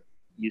career,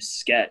 use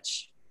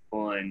Sketch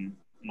on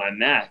my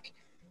Mac.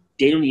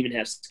 They don't even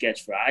have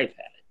Sketch for iPad.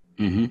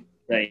 Mm-hmm.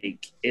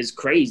 Like, it's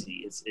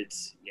crazy. It's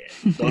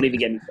Don't even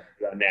get me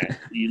started on that.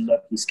 You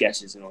love these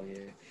sketches and all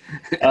here.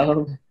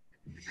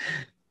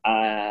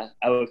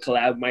 I would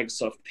collab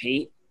Microsoft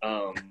Paint,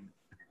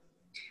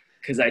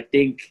 because I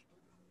think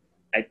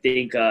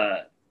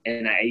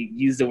and I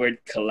use the word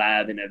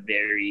collab in a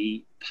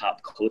very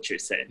pop culture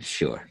sense.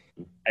 Sure.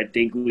 I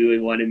think we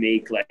would want to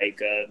make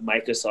like a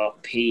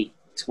Microsoft Paint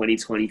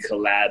 2020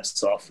 collab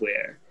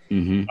software.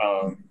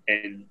 Mm-hmm.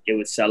 And it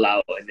would sell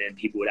out, and then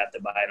people would have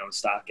to buy it on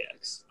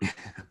StockX.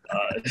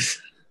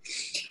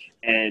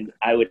 And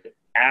I would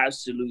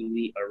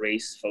absolutely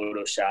erase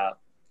Photoshop.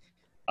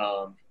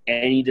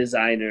 Any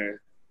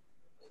designer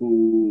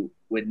who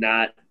would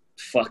not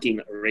fucking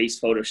erase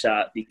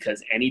Photoshop,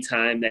 because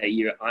anytime that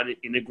you're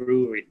in a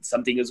groove or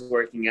something is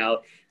working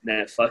out,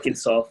 that fucking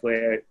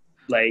software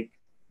like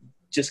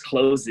just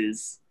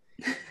closes,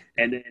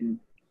 and then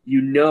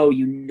you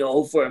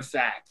know for a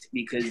fact,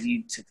 because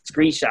you took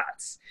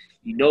screenshots,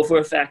 you know for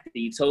a fact that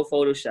you told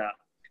Photoshop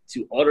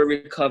to auto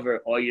recover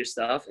all your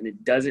stuff and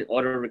it doesn't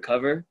auto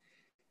recover.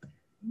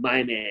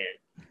 My man,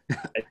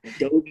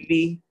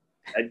 Adobe,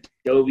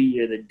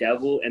 you're the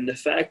devil. And the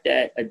fact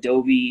that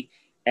Adobe,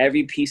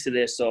 every piece of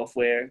their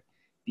software,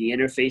 the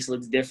interface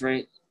looks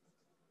different.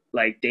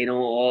 Like they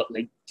don't all,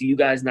 like, do you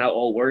guys not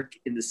all work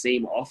in the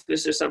same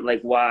office or something?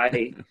 Like why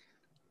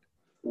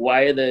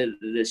are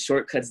the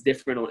shortcuts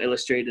different on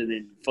Illustrator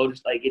than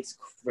Photoshop? Like it's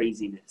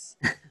craziness.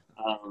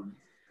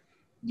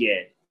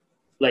 Yeah.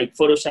 Like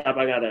Photoshop,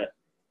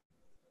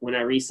 when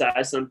I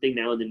resize something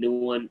now in the new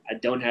one, I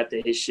don't have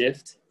to hit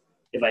shift.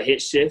 If I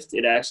hit shift,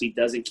 it actually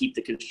doesn't keep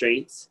the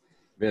constraints.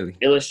 Really?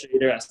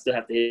 Illustrator, I still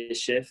have to hit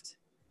shift.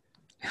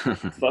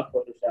 Fuck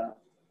Photoshop.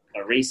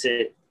 Erase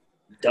it.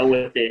 Done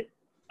with it.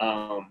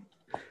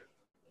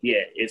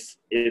 Yeah, if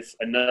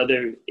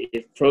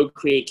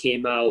Procreate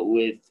came out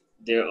with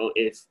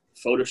if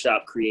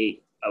Photoshop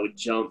Create, I would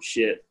jump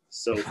ship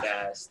so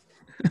fast.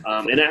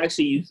 And I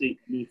actually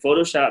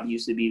Photoshop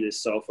used to be the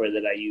software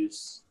that I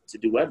used to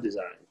do web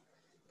design.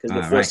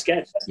 Because before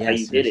Sketch, that's how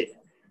you did it.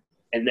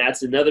 And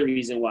that's another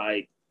reason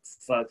why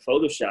fuck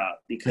Photoshop,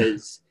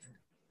 because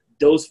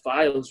those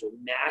files were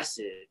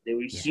massive. They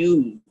were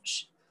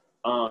huge.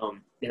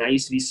 And I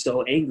used to be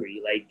so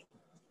angry. Like,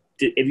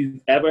 if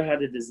you've ever had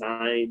to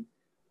design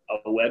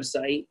a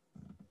website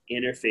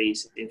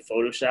interface in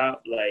Photoshop,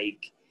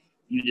 like,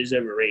 you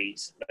deserve a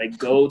raise. Like,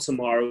 go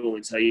tomorrow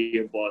and tell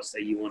your boss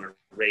that you want a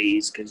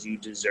raise because you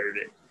deserve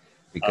it.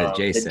 Because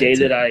Jay the day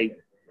that I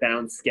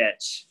found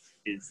Sketch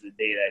is the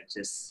day that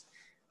just,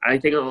 I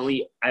think I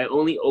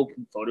only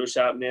open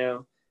Photoshop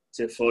now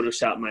to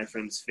Photoshop my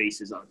friends'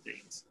 faces on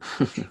things.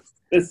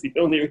 That's the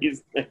only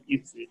reason I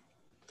use it.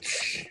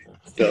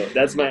 So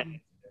that's my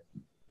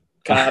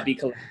copy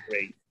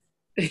collaborate.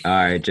 All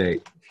right,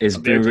 Jay. It's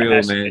been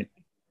real, man.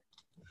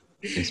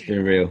 It's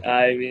been real.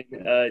 I mean,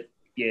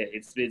 yeah,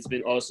 it's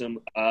been awesome.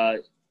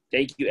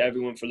 Thank you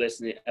everyone for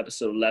listening to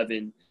episode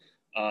 11.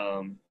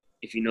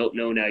 If you don't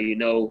know now, you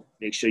know.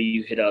 Make sure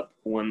you hit up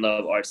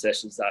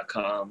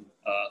oneloveartsessions.com.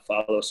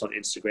 Follow us on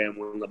Instagram,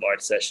 One Love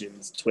Art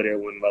Sessions, Twitter,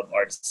 One Love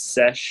Art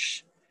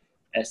Sesh,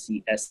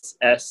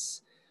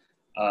 SESS.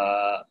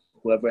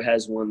 Whoever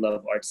has One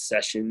Love Art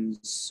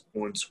Sessions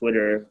on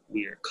Twitter,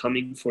 we are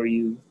coming for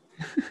you.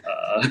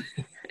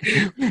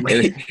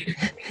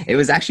 It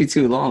was actually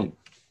too long.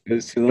 It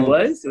was too long. It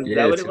was? Was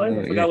that what it was?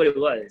 I forgot what it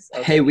was.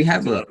 Okay. Hey, we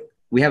have a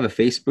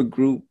Facebook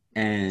group,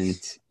 and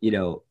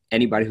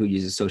anybody who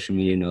uses social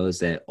media knows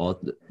that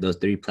all those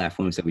 3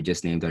 platforms that we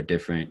just named are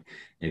different.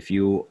 If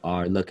you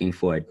are looking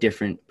for a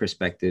different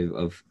perspective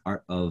of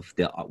art, of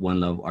the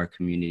One Love Art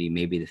community,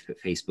 maybe the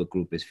Facebook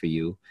group is for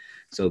you.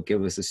 So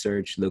give us a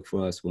search, look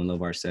for us, One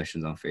Love Art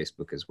Sessions on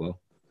Facebook as well.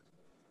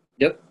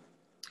 Yep,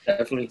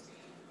 definitely.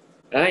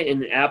 All right,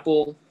 and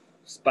Apple,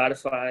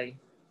 Spotify,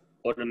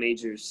 all the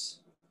majors.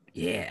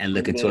 Yeah, and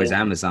looking towards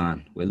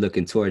Amazon. We're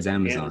looking towards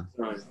Amazon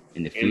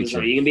in the future.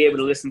 Amazon. You can be able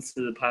to listen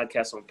to the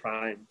podcast on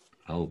Prime.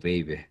 Oh,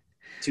 baby.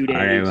 2 days.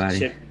 All right,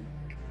 everybody.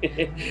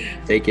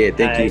 Take care.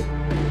 Thank you.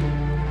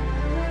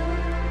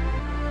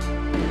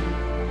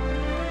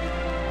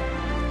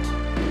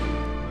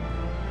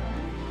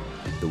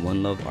 The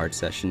One Love Art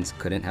Sessions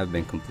couldn't have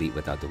been complete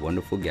without the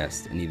wonderful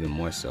guests, and even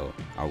more so,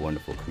 our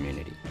wonderful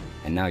community.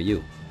 And now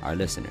you, our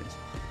listeners.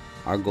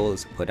 Our goal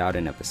is to put out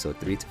an episode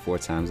 3 to 4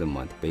 times a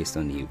month based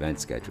on the event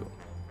schedule.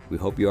 We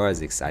hope you are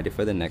as excited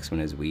for the next one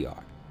as we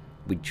are.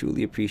 We'd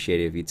truly appreciate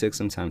it if you took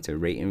some time to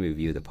rate and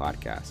review the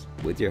podcast.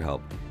 With your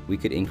help, we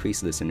could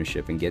increase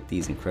listenership and get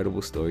these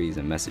incredible stories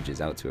and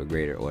messages out to a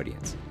greater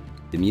audience.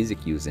 The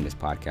music used in this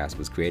podcast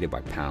was created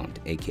by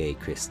Pound, aka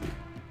Chris Lee.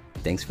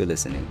 Thanks for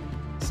listening.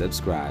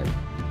 Subscribe.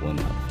 One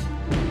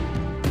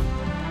love.